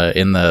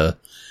in the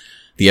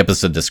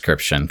episode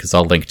description, because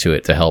I'll link to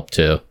it to help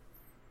too.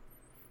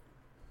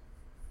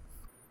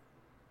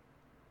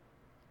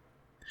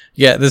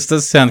 Yeah, this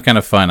does sound kind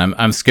of fun.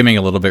 I'm skimming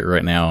a little bit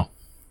right now.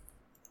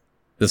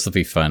 This will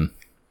be fun.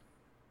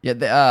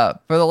 Yeah,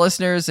 for the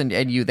listeners and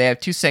you, they have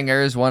 2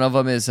 singers. One of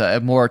them is a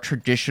more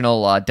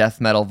traditional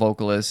death metal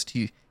vocalist.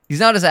 He's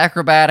not as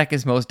acrobatic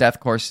as most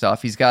deathcore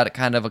stuff. He's got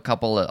kind of a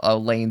couple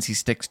of lanes he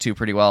sticks to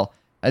pretty well.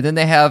 And then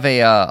they have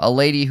a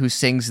lady who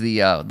sings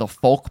the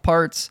folk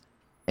parts,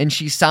 and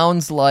she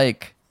sounds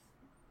like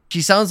a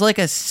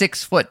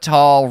 6-foot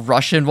tall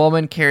Russian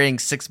woman carrying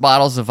 6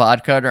 bottles of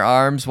vodka in her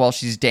arms while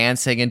she's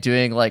dancing and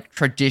doing, like,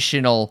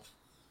 traditional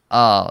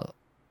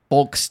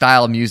folk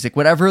style music.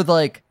 Whatever,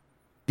 like,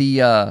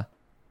 the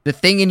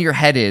thing in your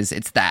head is,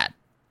 it's that.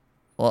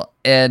 Well,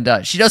 and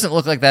she doesn't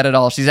look like that at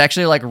all. She's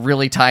actually, like,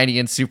 really tiny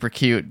and super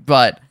cute,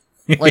 but,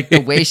 like,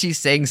 the way she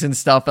sings and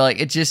stuff, like,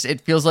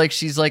 it feels like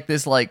she's, like,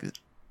 this, like,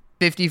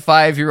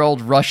 55-year-old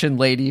Russian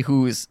lady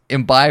who's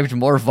imbibed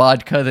more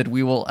vodka than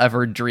we will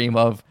ever dream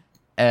of,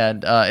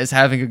 and is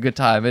having a good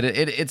time.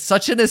 It's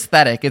such an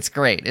aesthetic. It's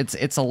great.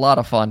 It's a lot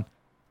of fun.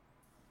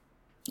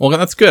 Well,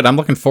 that's good. I'm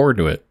looking forward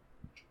to it.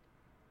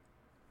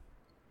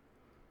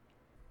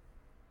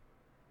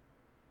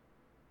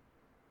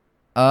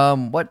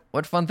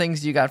 What fun things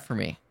do you got for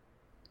me?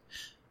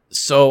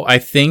 So I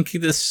think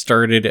this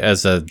started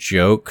as a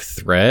joke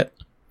threat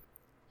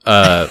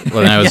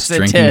when I was Yes,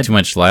 drinking too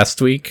much last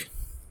week.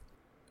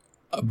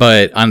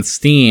 But on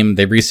Steam,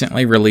 they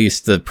recently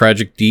released the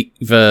Project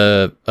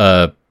Diva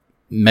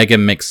Mega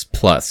Mix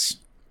Plus,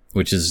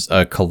 which is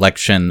a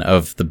collection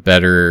of the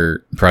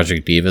better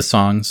Project Diva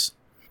songs,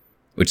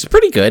 which is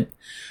pretty good.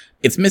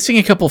 It's missing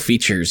a couple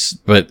features,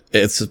 but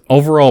it's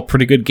overall a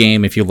pretty good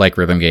game if you like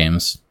rhythm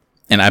games.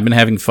 And I've been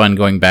having fun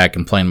going back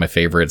and playing my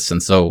favorites,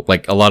 and so,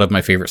 like, a lot of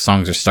my favorite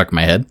songs are stuck in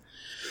my head.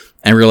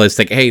 And I realized,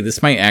 like, hey,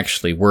 this might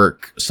actually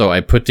work. So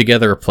I put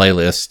together a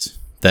playlist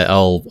that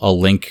I'll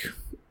link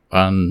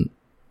on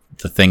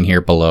the thing here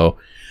below.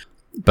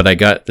 But I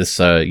got this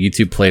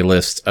YouTube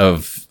playlist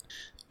of,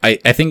 I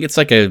think it's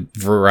like a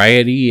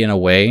variety in a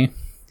way.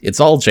 It's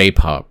all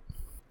J-pop,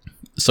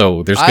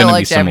 so there's going to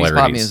be similarities.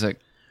 Pop music.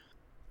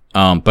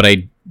 But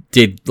I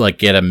did, like,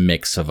 get a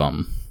mix of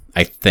them.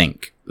 I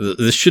think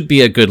this should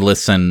be a good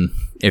listen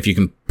if you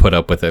can put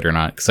up with it or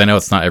not, because I know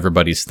it's not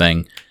everybody's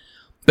thing.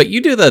 But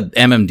you do the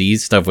MMD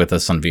stuff with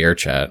us on VR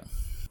chat.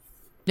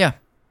 Yeah.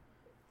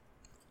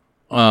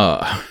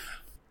 How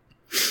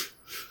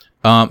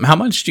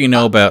much do you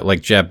know about,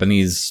 like,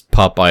 Japanese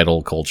pop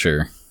idol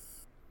culture?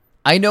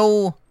 I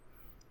know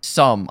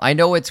some. I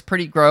know it's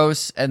pretty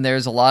gross, and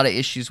there's a lot of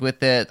issues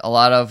with it. A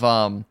lot of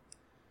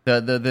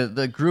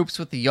the groups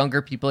with the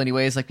younger people,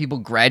 anyways, like, people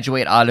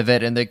graduate out of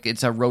it, and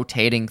it's a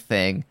rotating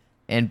thing.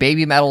 And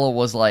Baby Metal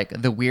was, like,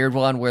 the weird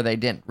one where they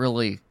didn't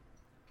really.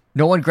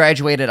 No one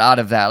graduated out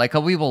of that. Like, a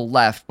couple people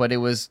left, but it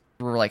was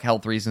for like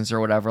health reasons or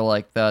whatever,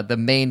 like the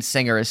main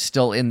singer is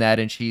still in that,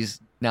 and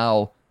she's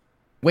now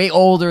way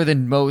older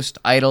than most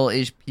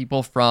idol-ish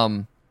people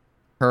from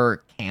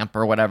her camp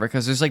or whatever,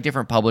 because there's like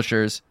different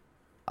publishers.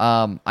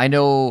 I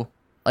know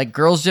like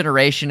Girls'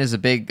 Generation is a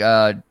big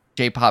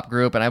J-pop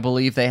group, and I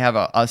believe they have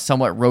a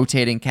somewhat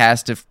rotating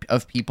cast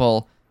of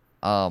people.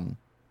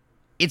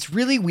 It's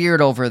really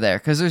weird over there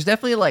because there's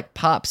definitely like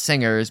pop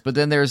singers, but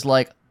then there's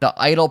like the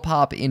idol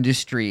pop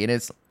industry, and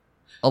it's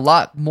a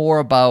lot more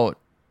about,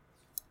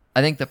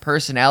 I think, the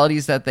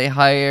personalities that they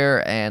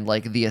hire and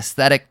like the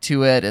aesthetic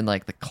to it, and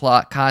like the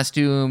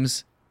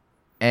costumes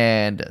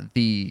and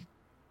the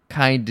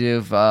kind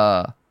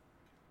of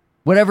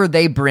whatever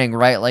they bring,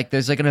 right? Like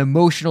there's like an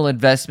emotional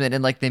investment,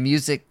 and like the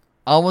music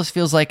almost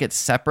feels like it's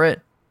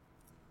separate.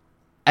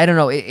 I don't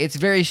know. It's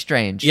very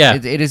strange. Yeah,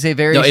 it is a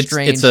very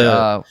strange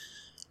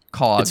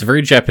cog. It's a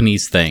very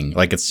Japanese thing.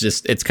 Like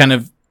it's kind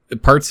of,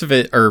 parts of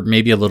it are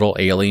maybe a little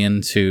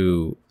alien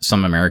to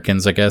some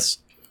Americans, I guess.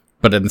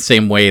 But in the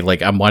same way,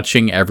 like I'm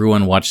watching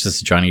everyone watch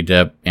this Johnny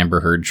Depp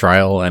Amber Heard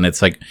trial, and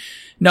it's like,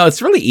 no,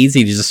 it's really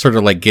easy to just sort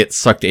of like get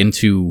sucked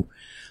into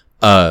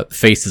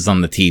faces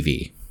on the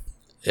TV.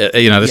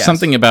 There's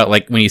something about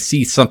like when you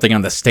see something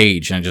on the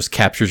stage and it just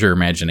captures your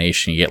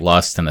imagination, you get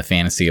lost in the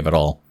fantasy of it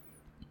all.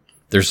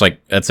 There's like,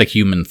 that's a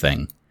human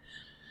thing.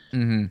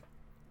 Mm-hmm.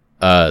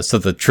 So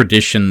the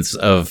traditions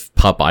of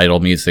pop idol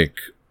music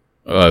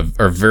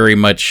are very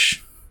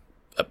much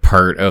a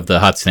part of the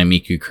Hatsune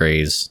Miku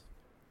craze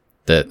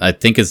that I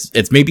think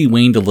it's maybe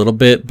waned a little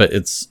bit, but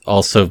it's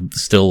also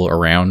still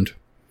around.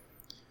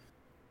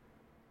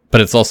 But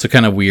it's also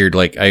kind of weird.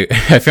 Like I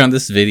found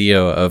this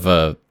video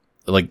of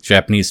like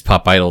Japanese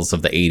pop idols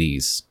of the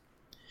 80s.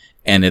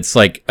 And it's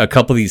like a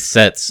couple of these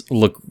sets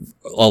look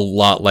a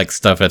lot like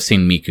stuff I've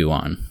seen Miku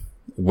on.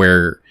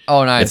 Where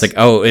nice.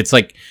 It's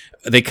like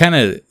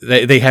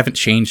they haven't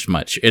changed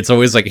much. It's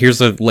always like,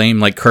 here's a lame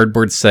like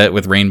cardboard set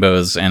with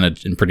rainbows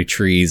and pretty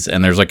trees,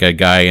 and there's like a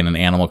guy in an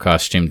animal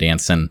costume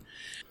dancing,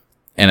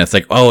 and it's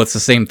like, oh, it's the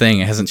same thing.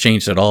 It hasn't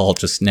changed at all.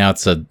 Just now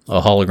it's a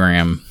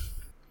hologram.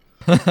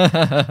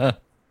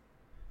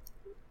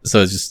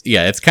 So it's just,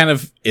 yeah,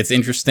 it's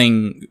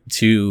interesting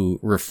to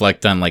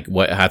reflect on like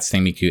what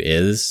Hatsune Miku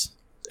is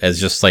as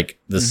just like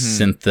the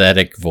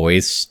synthetic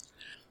voice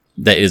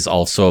that is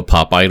also a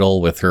pop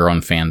idol with her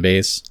own fan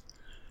base.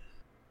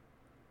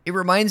 It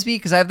reminds me,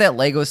 because I have that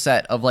Lego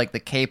set of like the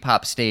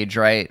K-pop stage,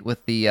 right,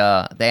 with the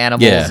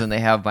animals, and they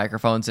have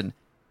microphones, and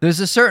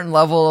there's a certain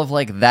level of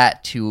like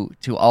that to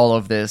all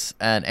of this,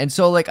 and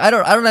so like I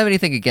don't have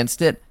anything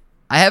against it.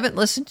 I haven't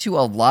listened to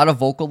a lot of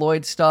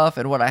Vocaloid stuff,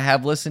 and what I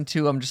have listened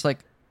to, I'm just like,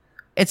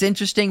 it's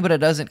interesting, but it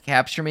doesn't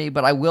capture me.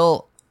 But I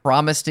will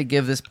promise to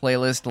give this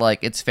playlist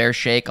like its fair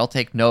shake. I'll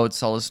take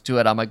notes. I'll listen to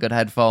it on my good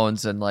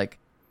headphones and like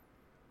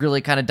really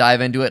kind of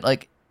dive into it.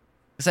 Like,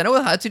 because I know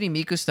with Hatsune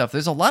Miku stuff,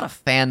 there's a lot of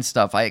fan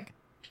stuff. Like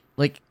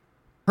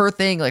her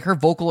thing, like her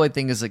Vocaloid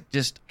thing is like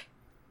just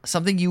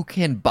something you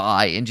can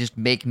buy and just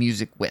make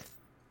music with.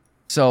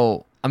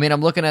 So, I mean,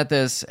 I'm looking at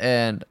this,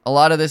 and a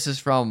lot of this is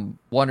from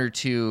one or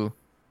two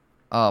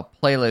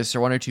playlists or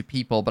one or two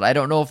people, but I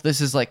don't know if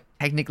this is like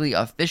technically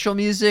official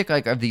music.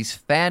 Like, are these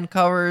fan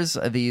covers?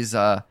 Are these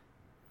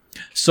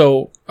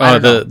So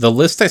the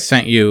list I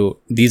sent you,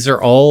 these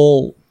are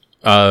all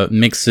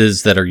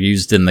mixes that are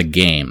used in the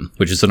game,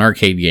 which is an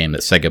arcade game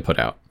that Sega put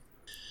out.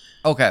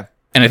 Okay.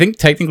 And I think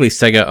technically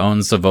Sega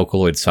owns the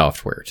Vocaloid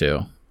software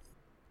too.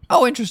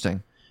 Oh,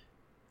 interesting.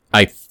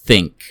 I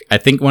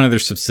think one of their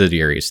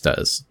subsidiaries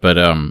does, but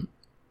I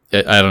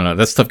don't know.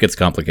 That stuff gets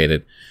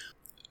complicated.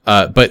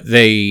 But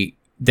they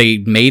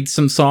made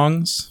some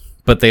songs,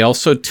 but they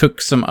also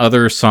took some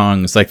other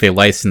songs, like they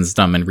licensed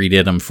them and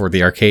redid them for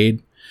the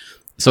arcade.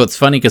 So it's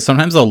funny because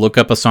sometimes I'll look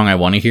up a song I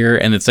want to hear,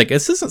 and it's like,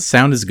 this doesn't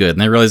sound as good.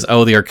 And I realize,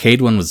 oh, the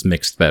arcade one was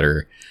mixed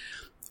better.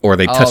 Or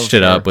they touched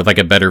it up with like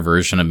a better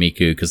version of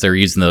Miku, because they're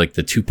using the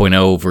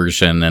 2.0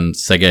 version, and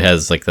Sega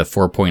has like the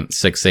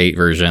 4.68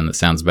 version that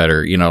sounds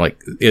better. You know, like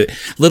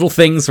little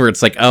things where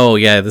it's like, oh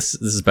yeah, this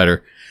is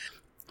better.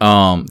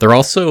 They're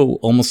also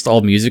almost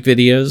all music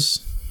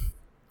videos,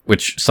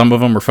 which some of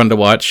them are fun to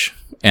watch,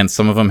 and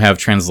some of them have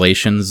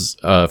translations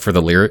for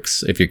the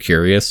lyrics if you're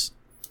curious.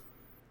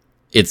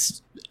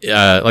 It's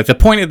like the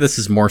point of this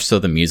is more so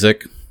the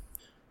music,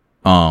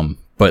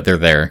 but they're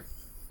there.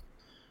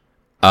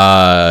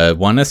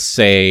 Want to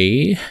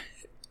say,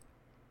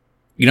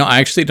 I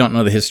actually don't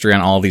know the history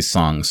on all these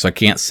songs, so I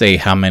can't say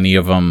how many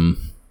of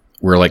them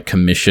were like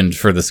commissioned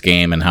for this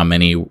game and how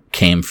many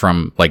came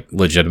from like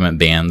legitimate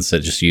bands that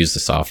just use the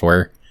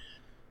software.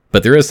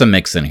 But there is a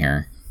mix in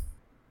here,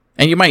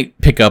 and you might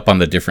pick up on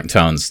the different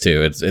tones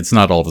too. It's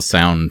not all the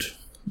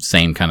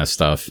same kind of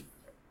stuff.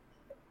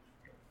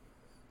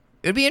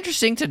 It would be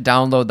interesting to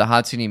download the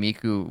Hatsune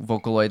Miku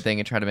Vocaloid thing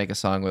and try to make a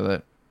song with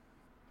it.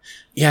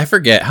 Yeah, I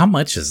forget. How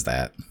much is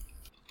that?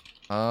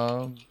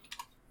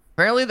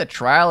 Apparently the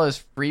trial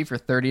is free for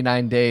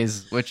 39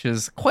 days, which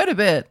is quite a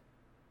bit.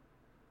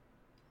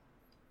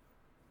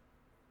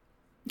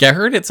 Yeah, I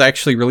heard it's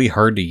actually really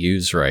hard to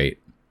use right.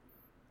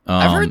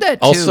 I've heard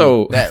that too.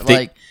 Also,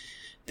 that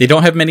they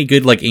don't have many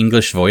good like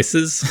English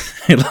voices.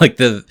 Like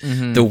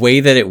the way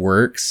that it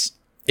works,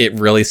 it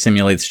really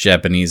simulates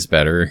Japanese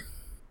better.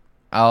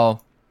 Oh.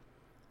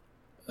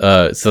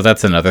 So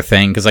that's another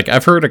thing, because like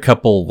I've heard a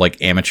couple like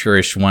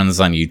amateurish ones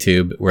on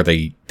YouTube where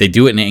they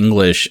do it in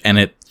English and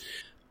it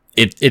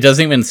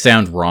doesn't even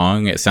sound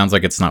wrong. It sounds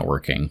like it's not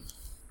working.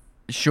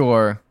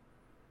 Sure.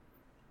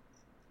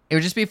 It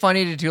would just be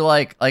funny to do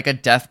like a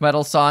death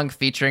metal song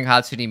featuring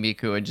Hatsune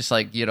Miku and just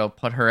like, you know,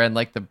 put her in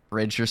like the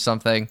bridge or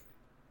something.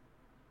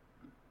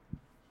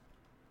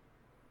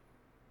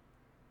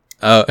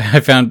 I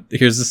found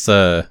here's this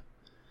I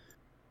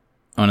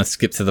want to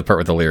skip to the part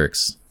with the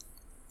lyrics.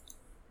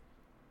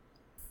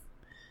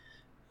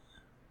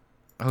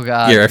 Oh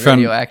god. Here, I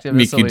found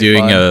Miku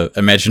doing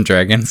Imagine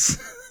Dragons.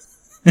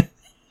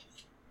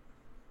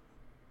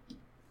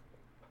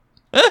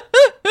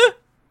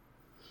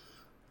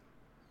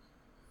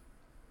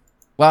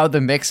 Wow, the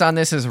mix on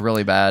this is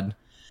really bad.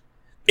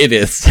 It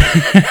is.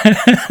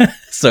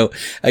 So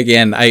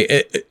again,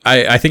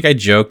 I think I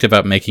joked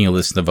about making a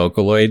listen to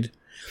Vocaloid,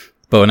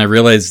 but when I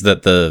realized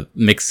that the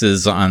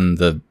mixes on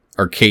the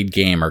arcade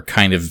game are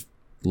kind of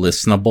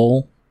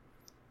listenable,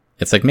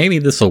 it's like maybe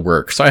this will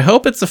work. So I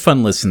hope it's a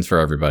fun listen for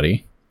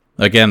everybody.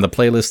 Again, the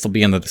playlist will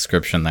be in the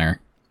description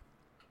there.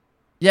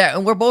 Yeah,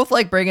 and we're both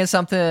like bringing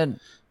something.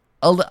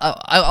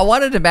 I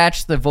wanted to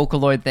match the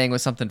Vocaloid thing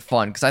with something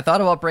fun because I thought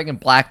about bringing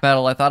black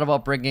metal. I thought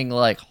about bringing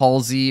like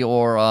Halsey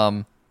or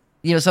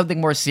you know, something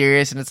more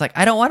serious. And it's like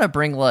I don't want to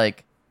bring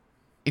like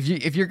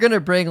if you're gonna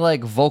bring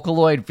like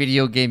Vocaloid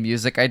video game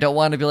music, I don't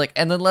want to be like,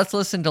 and then let's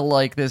listen to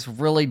like this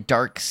really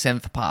dark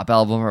synth pop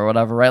album or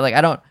whatever, right? Like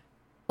I don't.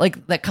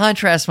 Like, that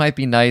contrast might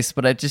be nice,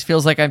 but it just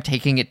feels like I'm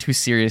taking it too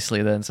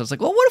seriously then. So it's like,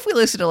 well, what if we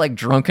listen to, like,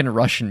 drunken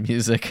Russian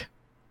music?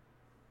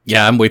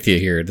 Yeah, I'm with you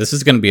here. This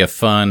is going to be a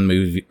fun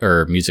movie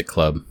or music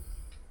club.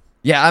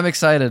 Yeah, I'm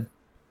excited.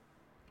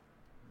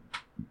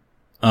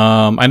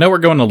 I know we're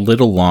going a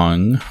little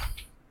long,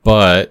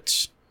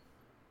 but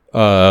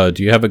do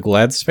you have a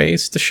glad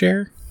space to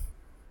share?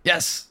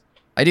 Yes,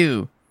 I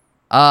do.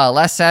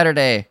 Last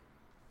Saturday,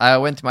 I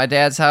went to my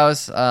dad's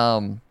house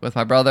with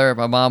my brother.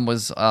 My mom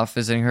was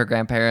visiting her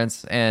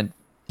grandparents, and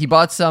he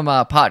bought some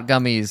pot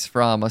gummies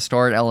from a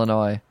store in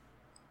Illinois.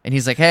 And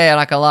he's like, hey, I'm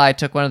not gonna lie, I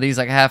took one of these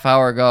like a half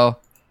hour ago.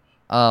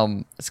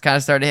 It's kind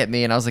of started to hit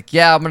me, and I was like,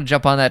 yeah, I'm gonna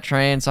jump on that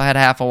train. So I had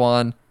half of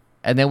one.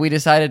 And then we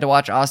decided to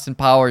watch Austin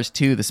Powers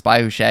 2, The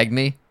Spy Who Shagged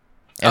Me.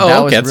 And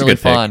that was really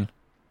fun.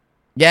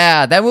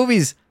 Yeah, that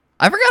movie's...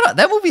 I forgot,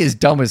 that movie is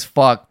dumb as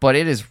fuck, but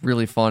it is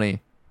really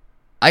funny.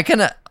 I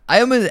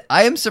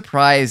am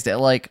surprised at,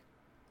 like,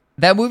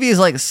 that movie is,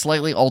 like,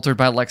 slightly altered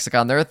by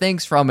lexicon. There are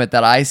things from it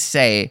that I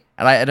say,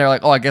 and they're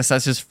like, oh, I guess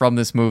that's just from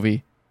this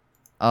movie.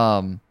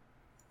 But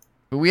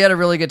we had a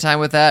really good time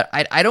with that.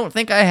 I don't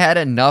think I had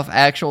enough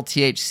actual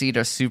THC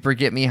to super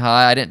get me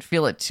high. I didn't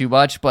feel it too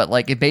much, but,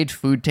 like, it made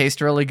food taste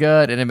really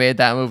good, and it made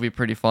that movie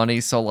pretty funny,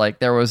 so, like,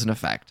 there was an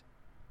effect.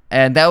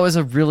 And that was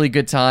a really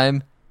good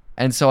time.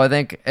 And so I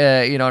think,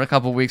 you know, in a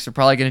couple of weeks, we're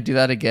probably going to do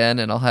that again,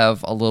 and I'll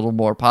have a little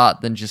more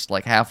pot than just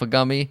like half a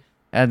gummy,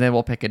 and then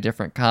we'll pick a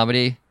different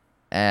comedy.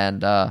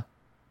 And that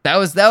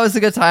was a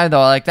good time though.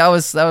 Like that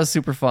was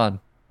super fun.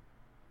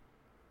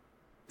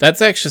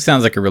 That actually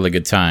sounds like a really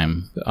good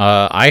time.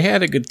 I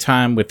had a good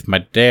time with my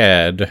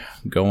dad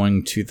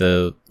going to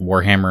the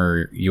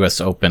Warhammer US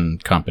Open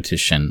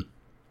competition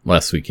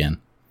last weekend.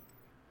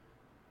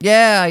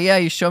 Yeah,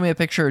 you showed me a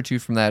picture or two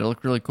from that. It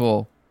looked really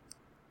cool.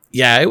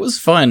 Yeah, it was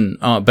fun,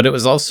 but it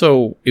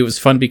was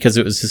fun because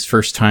it was his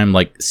first time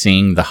like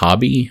seeing the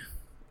hobby,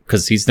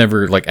 because he's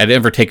never like I'd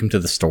never take him to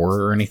the store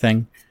or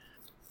anything,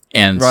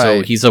 and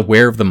so he's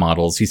aware of the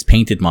models. He's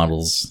painted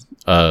models.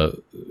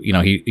 You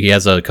know, he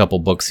has a couple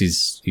books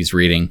he's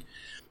reading,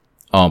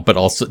 but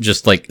also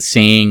just like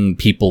seeing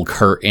people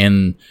cart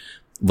in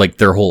like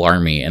their whole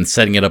army and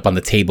setting it up on the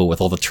table with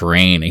all the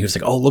terrain. And he was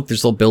like, "Oh, look,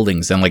 there's little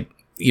buildings," and like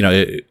you know,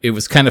 it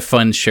was kind of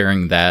fun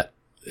sharing that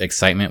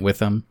excitement with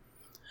him.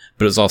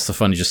 But it was also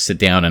fun to just sit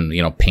down and,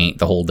 you know, paint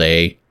the whole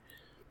day.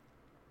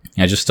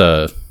 Yeah, just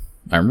a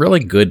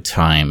really good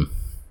time.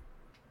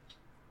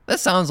 That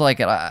sounds like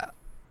it. I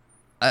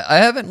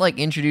haven't, like,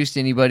 introduced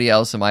anybody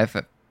else in my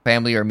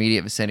family or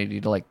immediate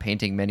vicinity to, like,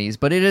 painting minis,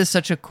 but it is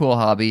such a cool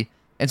hobby.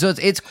 And so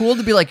it's cool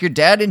to be like, your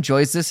dad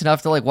enjoys this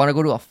enough to, like, want to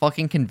go to a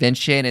fucking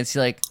convention and see,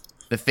 like,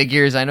 the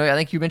figures. I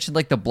think you mentioned,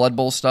 like, the Blood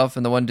Bowl stuff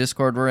in the one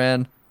Discord we're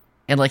in.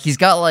 And, like, he's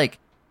got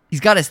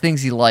his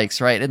things he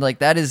likes, right? And, like,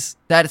 that is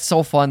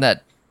so fun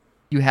that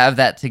you have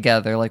that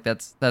together. Like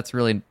that's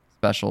really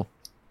special.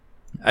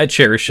 I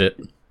cherish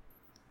it.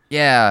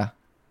 Yeah.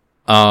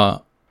 I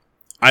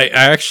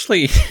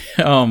actually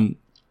not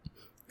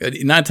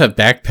to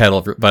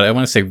backpedal, but I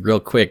want to say real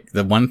quick,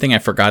 the one thing I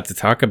forgot to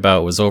talk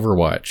about was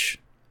Overwatch.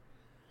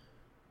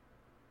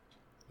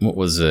 What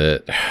was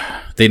it?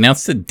 They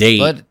announced the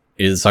date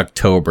is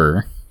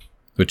October,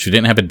 which we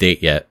didn't have a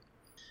date yet.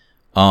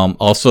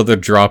 Also they're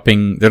not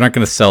going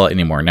to sell it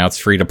anymore. Now it's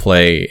free to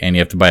play and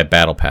you have to buy a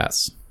battle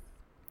pass.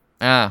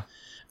 Ah.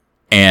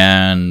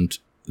 And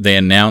they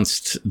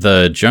announced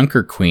the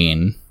Junker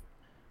Queen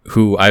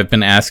who I've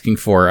been asking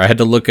for. I had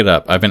to look it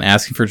up. I've been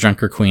asking for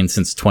Junker Queen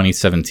since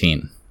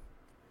 2017.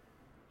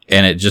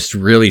 And it just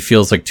really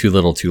feels like too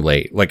little too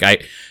late.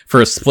 Like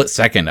for a split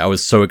second, I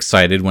was so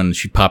excited when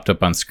she popped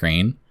up on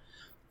screen.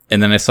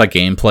 And then I saw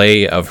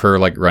gameplay of her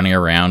like running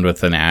around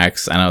with an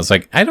axe. And I was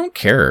like, I don't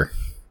care.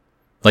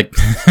 Like,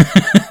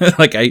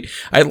 like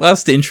I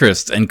lost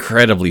interest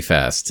incredibly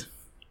fast.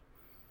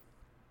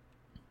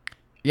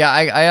 Yeah,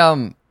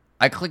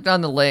 I clicked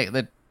on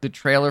the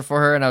trailer for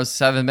her, and I was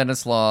 7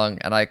 minutes long,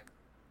 and I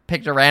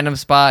picked a random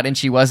spot, and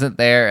she wasn't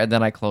there, and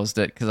then I closed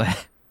it because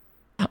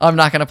I'm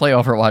not gonna play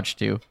Overwatch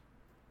 2.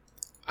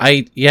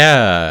 I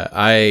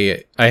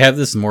have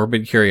this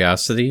morbid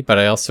curiosity, but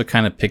I also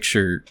kind of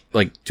picture,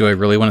 like, do I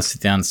really want to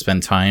sit down and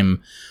spend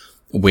time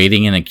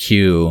waiting in a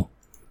queue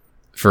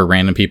for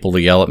random people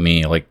to yell at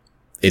me? Like,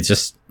 it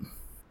just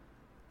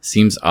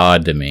seems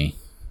odd to me.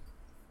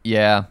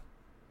 Yeah.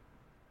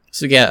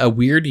 So yeah, a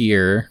weird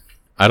year.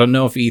 I don't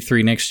know if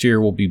E3 next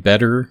year will be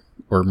better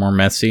or more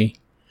messy,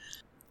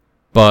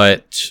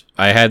 but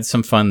I had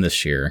some fun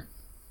this year.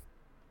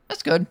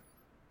 That's good.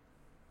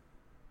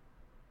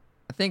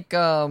 I think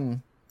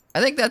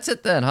that's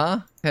it then,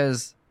 huh?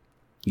 Because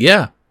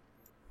yeah,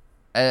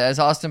 as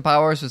Austin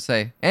Powers would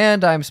say,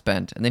 and I'm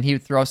spent, and then he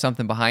would throw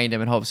something behind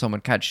him and hope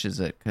someone catches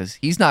it because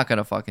he's not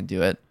gonna fucking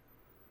do it.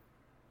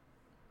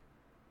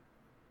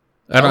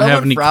 I don't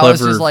have any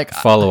clever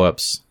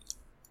follow-ups.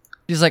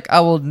 He's like, I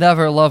will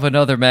never love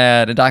another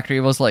man, and Dr.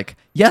 Evil's like,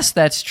 yes,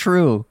 that's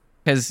true,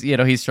 because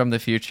he's from the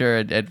future,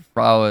 and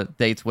Frau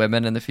dates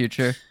women in the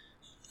future,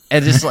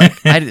 and just like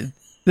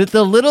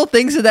the little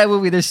things in that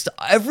movie. There's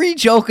every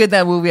joke in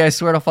that movie. I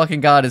swear to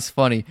fucking God, is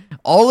funny.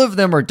 All of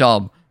them are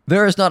dumb.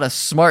 There is not a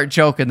smart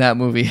joke in that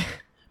movie,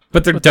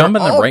 but they're dumb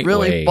in the right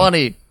really way.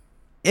 Funny.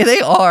 Yeah,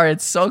 they are.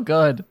 It's so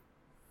good.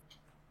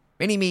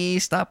 Mini-me,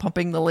 stop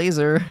pumping the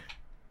laser.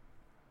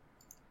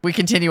 We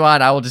continue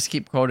on. I will just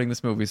keep quoting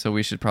this movie, so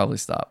we should probably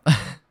stop.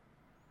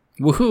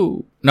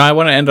 Woohoo! No, I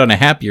want to end on a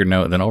happier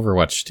note than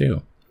Overwatch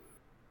 2.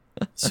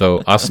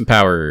 So, Austin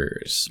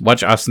Powers.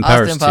 Watch Austin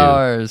Powers 2. Austin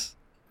Powers.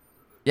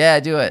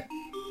 Yeah, do it.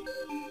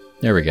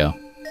 There we go.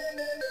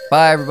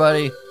 Bye,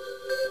 everybody.